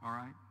broad, all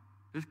right?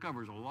 This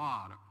covers a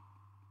lot of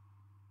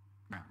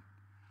ground.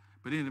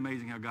 But isn't it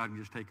amazing how God can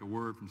just take a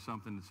word from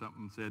something that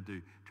something said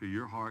to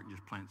your heart and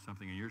just plant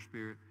something in your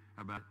spirit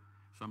about it?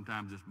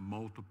 Sometimes it's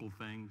multiple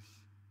things.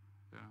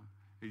 Yeah.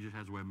 He just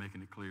has a way of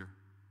making it clear.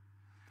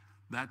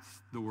 That's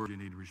the word you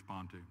need to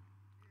respond to,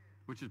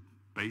 which is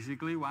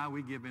basically why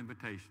we give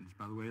invitations.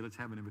 By the way, let's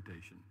have an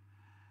invitation.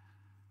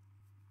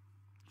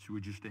 So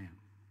would you stand?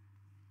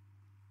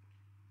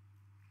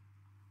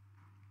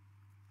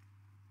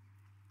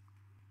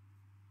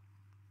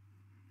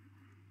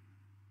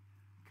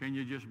 Can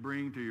you just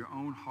bring to your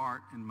own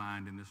heart and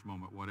mind in this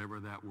moment whatever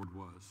that word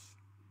was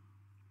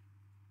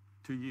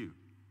to you?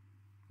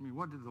 I mean,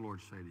 what did the Lord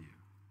say to you?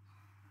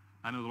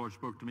 I know the Lord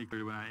spoke to me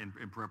clearly when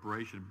in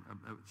preparation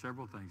of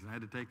several things, and I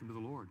had to take them to the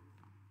Lord.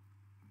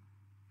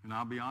 And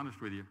I'll be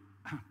honest with you,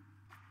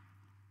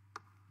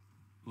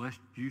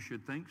 lest you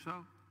should think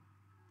so,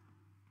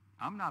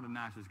 I'm not the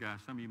nicest guy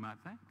some of you might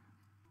think.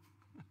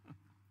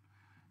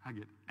 I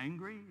get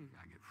angry,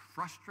 I get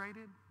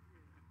frustrated,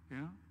 you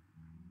know?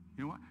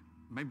 You know what?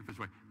 Maybe this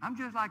way, I'm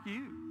just like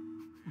you.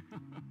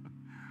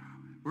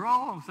 We're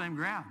all on the same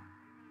ground.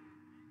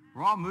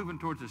 We're all moving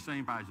towards the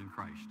same prize in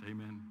Christ.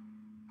 Amen.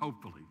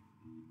 Hopefully.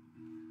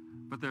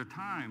 But there are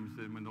times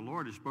that when the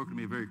Lord has spoken to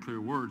me very clear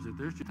words, that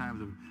there's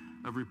times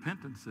of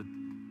repentance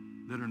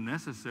that are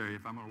necessary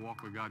if I'm going to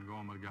walk with God and go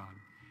on with God.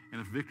 And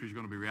if victory is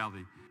going to be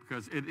reality.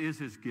 Because it is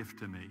his gift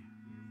to me,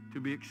 to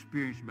be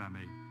experienced by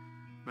me.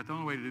 But the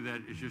only way to do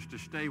that is just to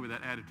stay with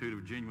that attitude of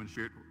a genuine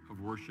spirit of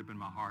worship in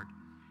my heart.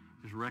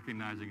 Just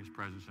recognizing his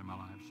presence in my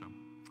life. So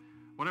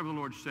whatever the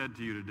Lord said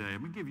to you today, I'm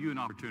going to give you an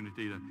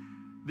opportunity to,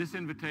 this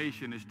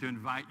invitation is to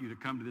invite you to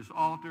come to this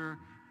altar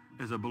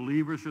as a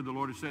believer. Should the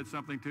Lord have said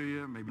something to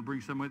you, maybe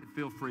bring someone,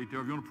 feel free to.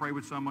 If you want to pray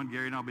with someone,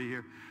 Gary and I'll be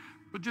here.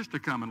 But just to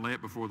come and lay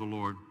it before the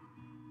Lord.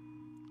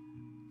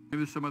 Maybe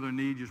there's some other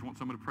need you just want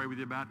someone to pray with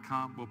you about,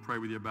 come, we'll pray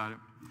with you about it.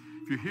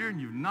 If you're here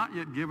and you've not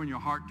yet given your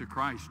heart to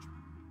Christ,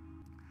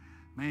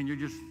 man, you're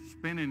just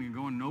spinning and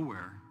going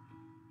nowhere,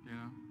 you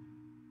know.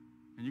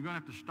 And you're going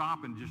to have to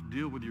stop and just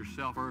deal with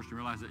yourself first and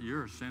realize that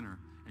you're a sinner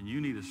and you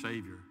need a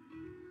Savior.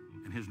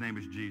 And his name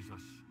is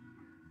Jesus.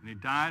 And he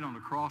died on the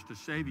cross to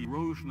save you. He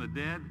rose from the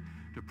dead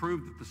to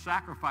prove that the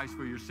sacrifice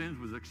for your sins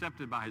was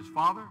accepted by his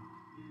Father,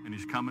 and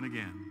he's coming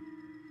again.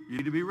 You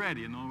need to be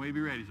ready, and the only way to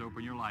be ready is to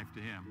open your life to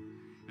him.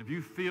 And if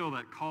you feel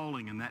that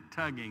calling and that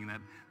tugging,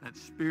 that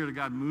Spirit of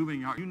God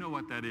moving your heart, you know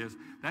what that is.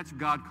 That's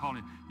God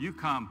calling. You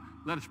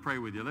come, let us pray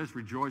with you. Let us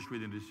rejoice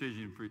with you in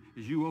decision for you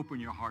as you open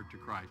your heart to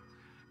Christ.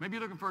 Maybe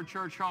you're looking for a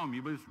church home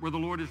where the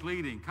Lord is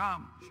leading.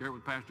 Come, share it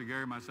with Pastor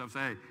Gary and myself. Say,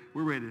 hey,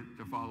 we're ready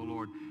to follow the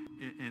Lord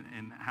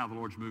in how the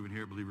Lord's moving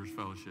here at Believers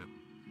Fellowship.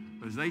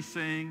 But as they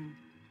sing,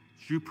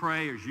 as you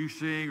pray, as you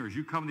sing, or as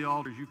you come to the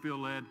altar, as you feel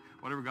led,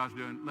 whatever God's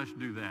doing, let's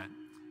do that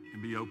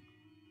and be open.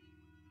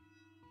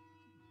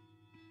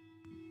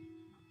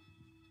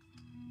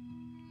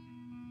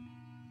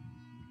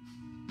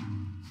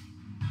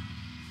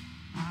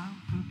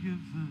 I'm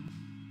forgiven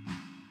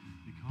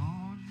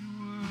because you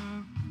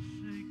were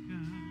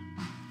forsaken,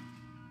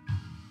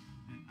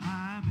 and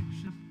I'm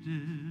accepted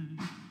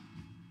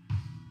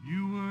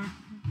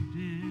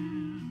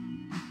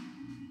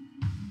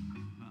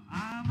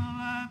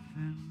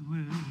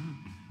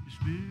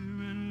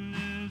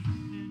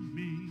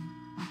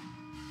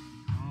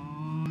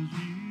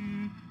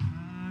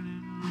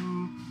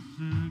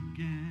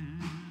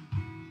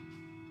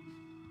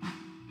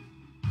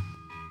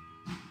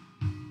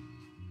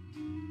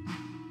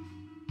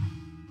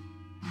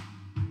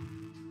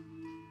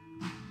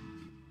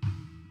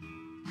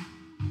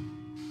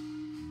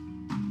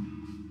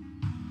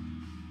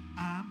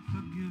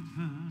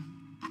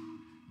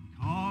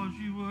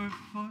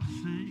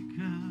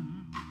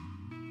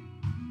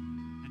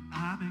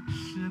I'm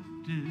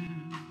accepted.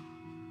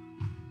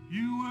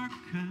 You were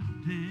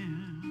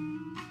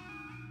condemned.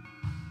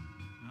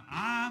 Now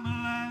I'm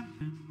alive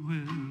and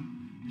well.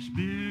 Your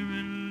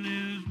spirit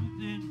lives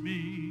within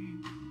me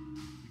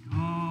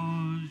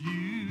because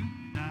you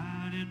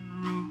died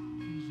and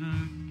rose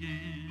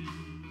again.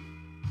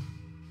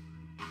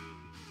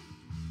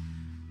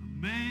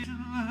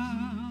 Amazing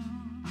love,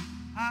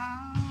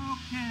 how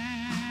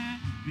can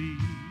it be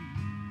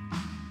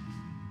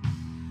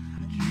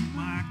that you,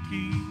 my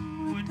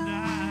King, would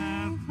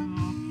die for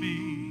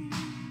me?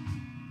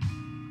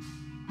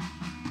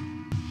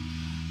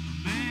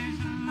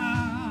 Amazing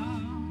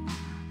love,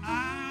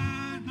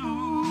 I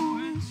know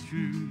it's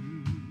true.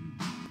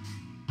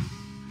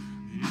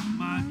 It's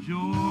my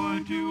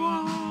joy to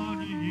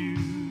honor you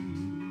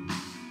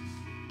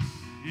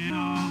in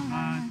all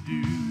I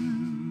do.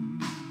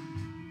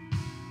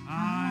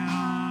 I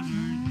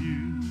honor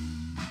you.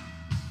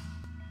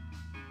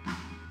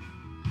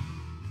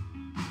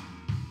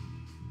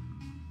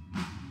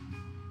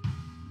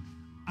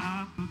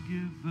 I'm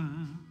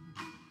forgiven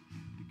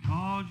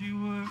because you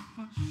were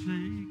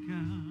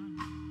forsaken,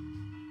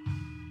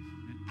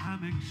 and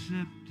I'm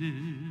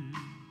accepted.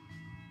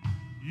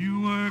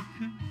 You were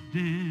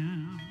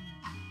condemned,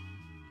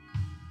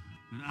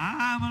 but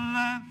I'm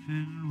alive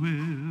and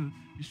well.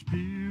 Your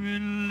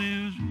spirit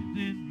lives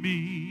within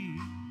me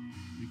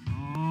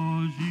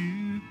because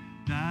you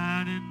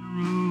died and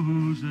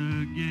rose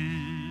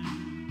again.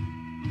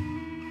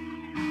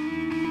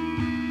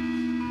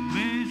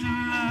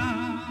 Amazing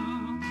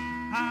love,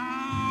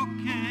 how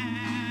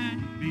can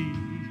it be?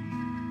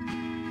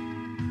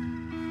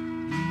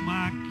 You,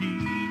 my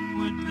King,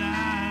 would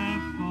die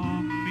for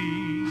me.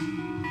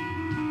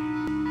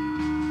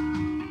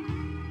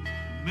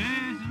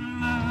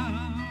 Amazing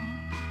love,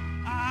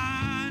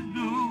 I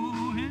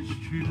know it's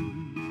true.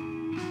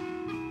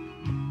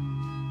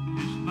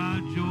 It's my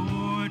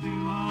joy to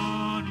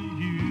honor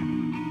you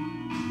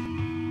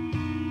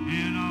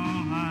in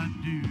all I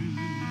do.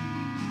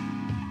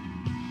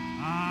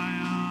 I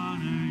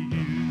honor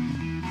you.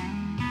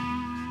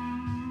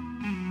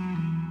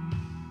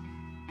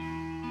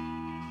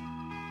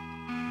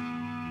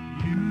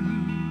 You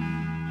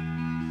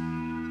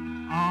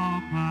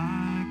are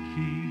my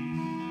King.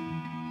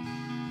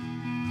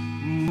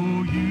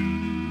 Oh, you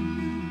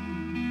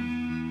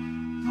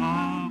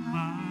are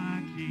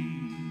my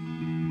King.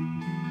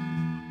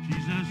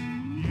 Jesus,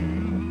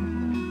 you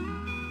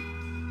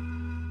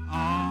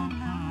are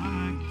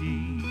my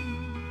King.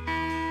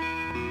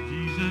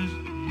 Jesus,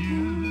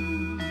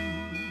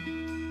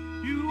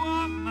 you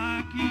are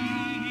my King.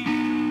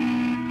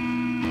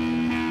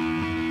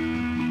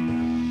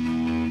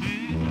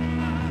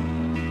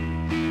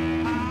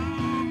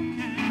 How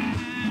can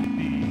it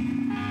be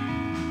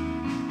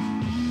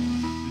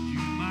that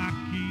you, my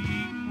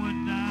King, would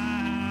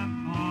die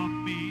for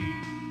me?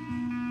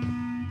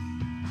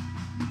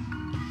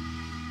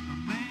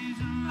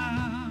 Amazing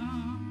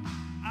love,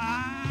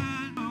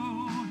 I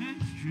know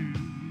it's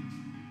true.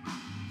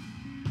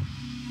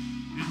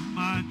 It's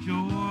my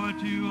joy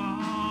to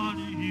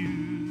honor you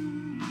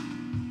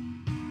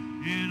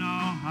in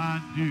all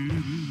I do.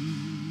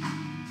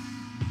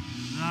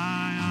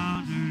 I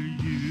honor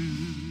you.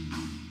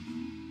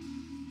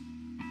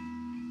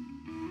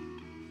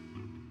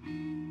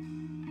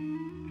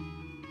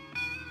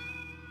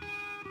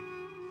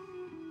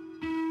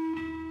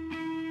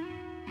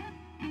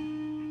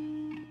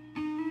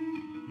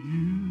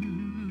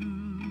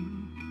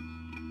 You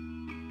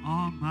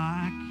are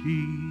my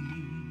King.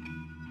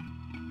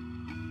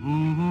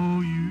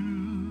 Oh, you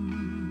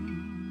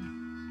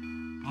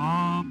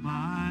are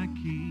my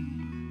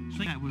King.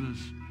 Sing that with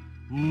us.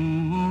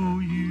 Oh,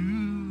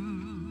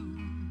 you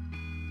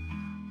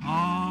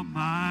are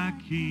my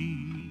King.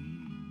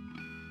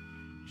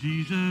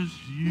 Jesus,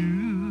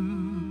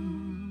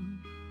 you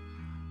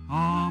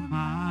are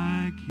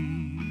my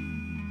King.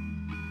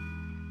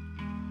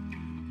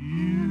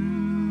 You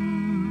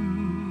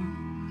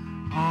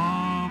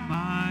are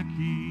my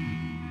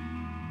King.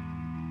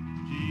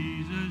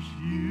 Jesus,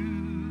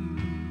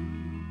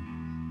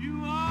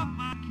 you are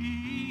my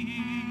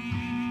King.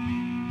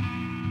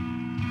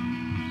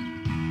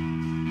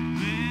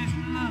 This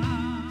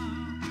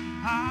love,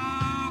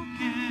 how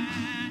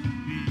can it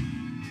be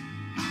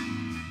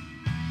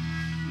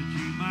that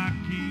you, my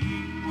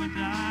King, would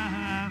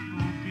die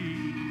for me?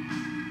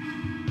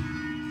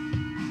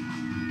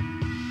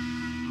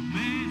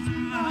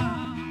 Amazing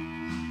love,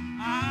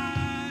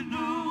 I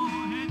know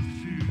it's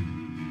true.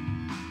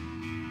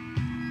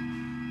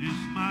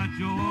 It's my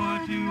joy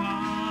to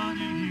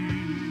honor you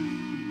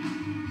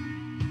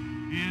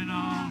in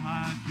all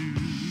I do.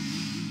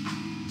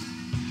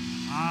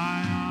 I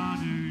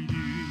honor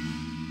you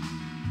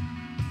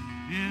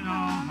in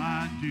all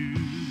I do.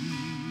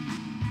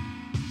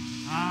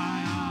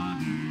 I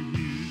honor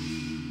you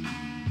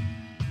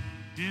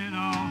in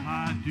all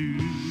I do.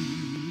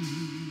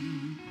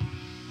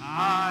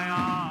 I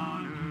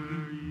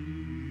honor you.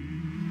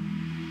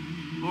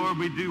 Lord,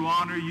 we do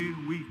honor you.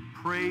 We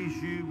praise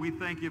you. We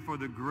thank you for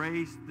the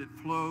grace that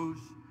flows.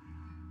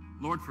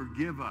 Lord,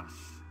 forgive us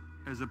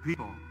as a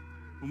people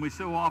when we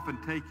so often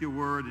take your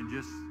word and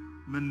just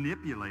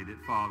manipulate it,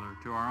 Father,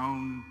 to our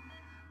own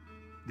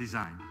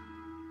design.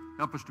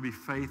 Help us to be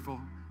faithful.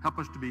 Help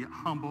us to be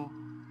humble,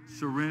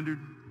 surrendered,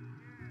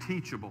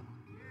 teachable.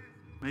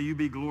 May you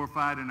be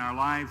glorified in our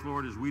lives,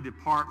 Lord, as we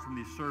depart from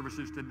these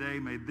services today.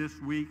 May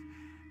this week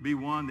be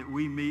one that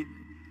we meet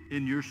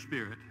in your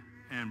Spirit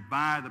and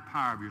by the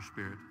power of your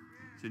Spirit.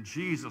 It's in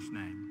Jesus'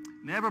 name.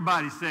 And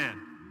everybody said,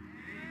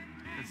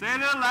 and say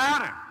it a little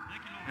louder.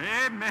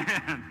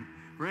 Amen.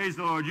 Praise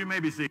the Lord. You may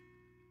be seated.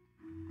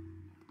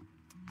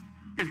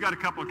 He's got a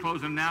couple of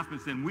closing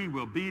announcements, and we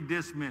will be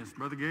dismissed.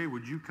 Brother Gary,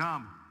 would you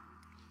come?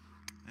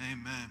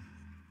 Amen.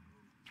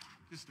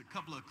 Just a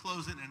couple of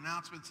closing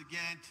announcements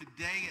again.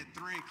 Today at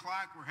 3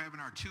 o'clock, we're having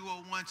our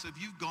 201. So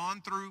if you've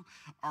gone through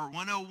our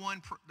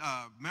 101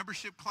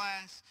 membership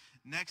class,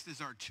 next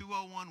is our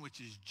 201, which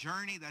is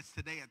Journey. That's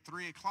today at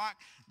 3 o'clock.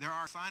 There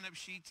are sign-up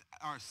sheets,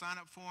 or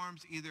sign-up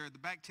forms, either at the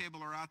back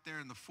table or out there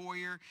in the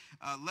foyer.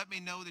 Let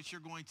me know that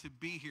you're going to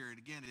be here. And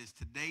again, it is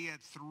today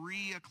at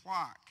 3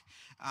 o'clock.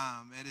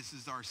 And this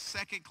is our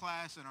second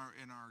class in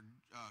our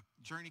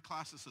Journey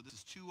classes, so this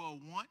is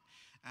 201.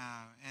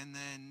 And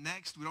then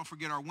next, we don't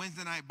forget our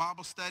Wednesday night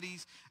Bible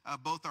studies,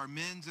 both our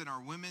men's and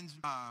our women's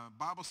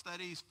Bible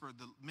studies. For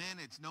the men,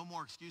 it's No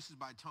More Excuses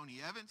by Tony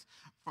Evans.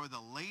 For the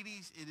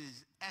ladies, it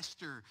is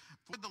Esther.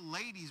 For the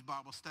ladies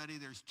Bible study,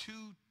 there's 2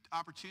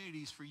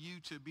 opportunities for you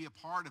to be a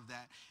part of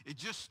that. It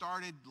just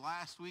started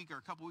last week or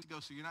a couple weeks ago,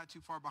 so you're not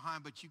too far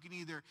behind, but you can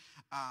either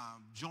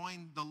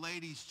join the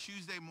ladies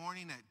Tuesday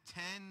morning at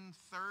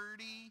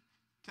 10:30,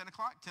 10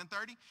 o'clock,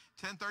 10:30,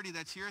 10:30,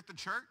 that's here at the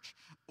church,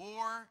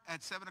 or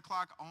at 7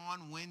 o'clock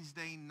on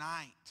Wednesday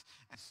night.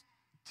 That's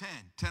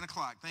 10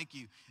 o'clock, thank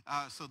you.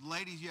 So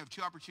ladies, you have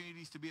 2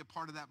 opportunities to be a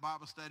part of that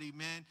Bible study.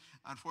 Men,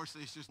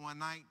 unfortunately, it's just one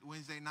night,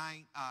 Wednesday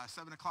night,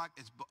 7 o'clock.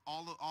 It's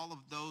all of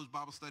those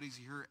Bible studies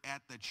here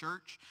at the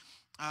church.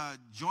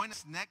 Join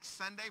us next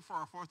Sunday for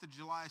our 4th of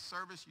July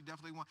service. You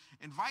definitely want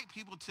to invite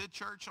people to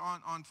church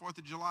on 4th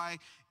of July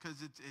because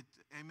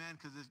amen,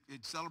 because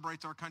it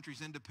celebrates our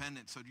country's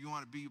independence. So do you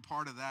want to be a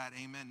part of that?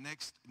 Amen.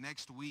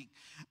 Next week.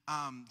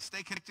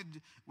 Stay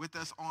connected with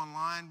us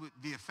online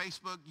via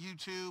Facebook,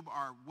 YouTube,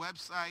 our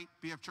website,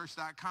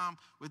 bfchurch.com.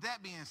 With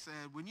that being said,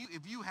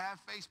 if you have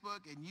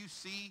Facebook and you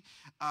see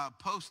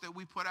posts that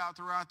we put out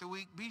throughout the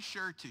week, be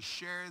sure to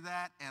share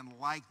that and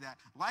like that.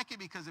 Like it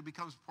because it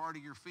becomes part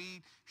of your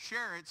feed.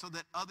 Share it so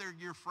that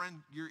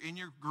you're in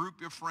your group,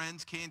 your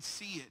friends can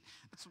see it.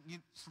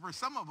 For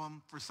some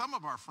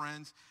of our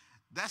friends,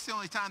 that's the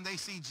only time they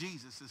see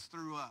Jesus is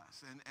through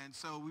us. And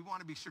so we want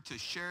to be sure to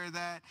share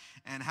that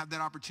and have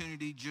that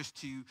opportunity just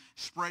to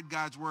spread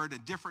God's word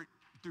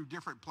through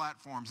different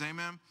platforms.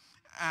 Amen.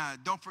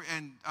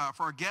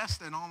 For our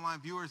guests and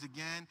online viewers,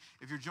 again,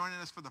 if you're joining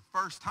us for the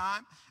first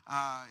time,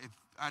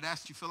 I'd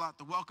ask you to fill out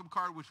the welcome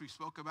card, which we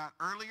spoke about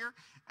earlier.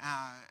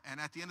 And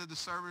at the end of the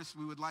service,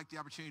 we would like the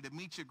opportunity to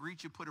meet you,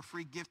 greet you, put a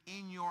free gift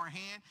in your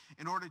hand.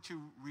 In order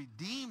to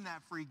redeem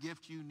that free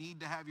gift, you need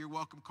to have your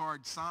welcome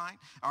card signed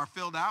or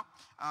filled out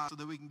so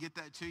that we can get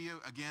that to you.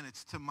 Again,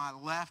 it's to my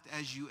left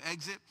as you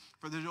exit.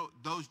 For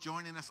those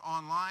joining us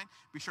online,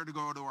 be sure to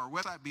go to our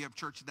website,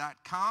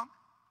 bfchurch.com,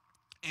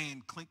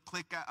 and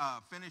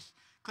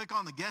click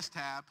on the guest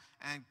tab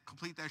and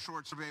complete that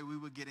short survey. We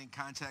would get in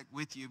contact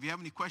with you. If you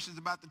have any questions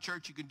about the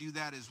church, you can do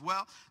that as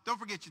well. Don't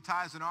forget your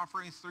tithes and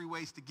offerings. 3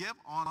 ways to give: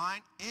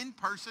 online, in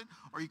person,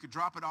 or you could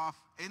drop it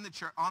off in the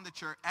church,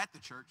 at the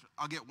church.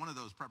 I'll get one of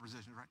those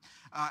prepositions right.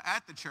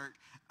 At the church,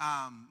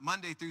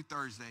 Monday through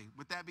Thursday.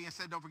 With that being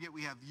said, don't forget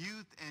we have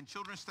youth and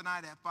children's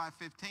tonight at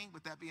 5:15.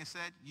 With that being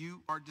said,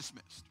 you are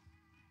dismissed.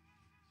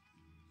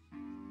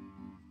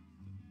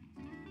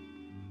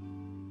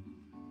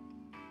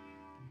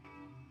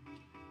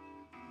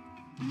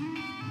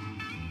 Mm-hmm.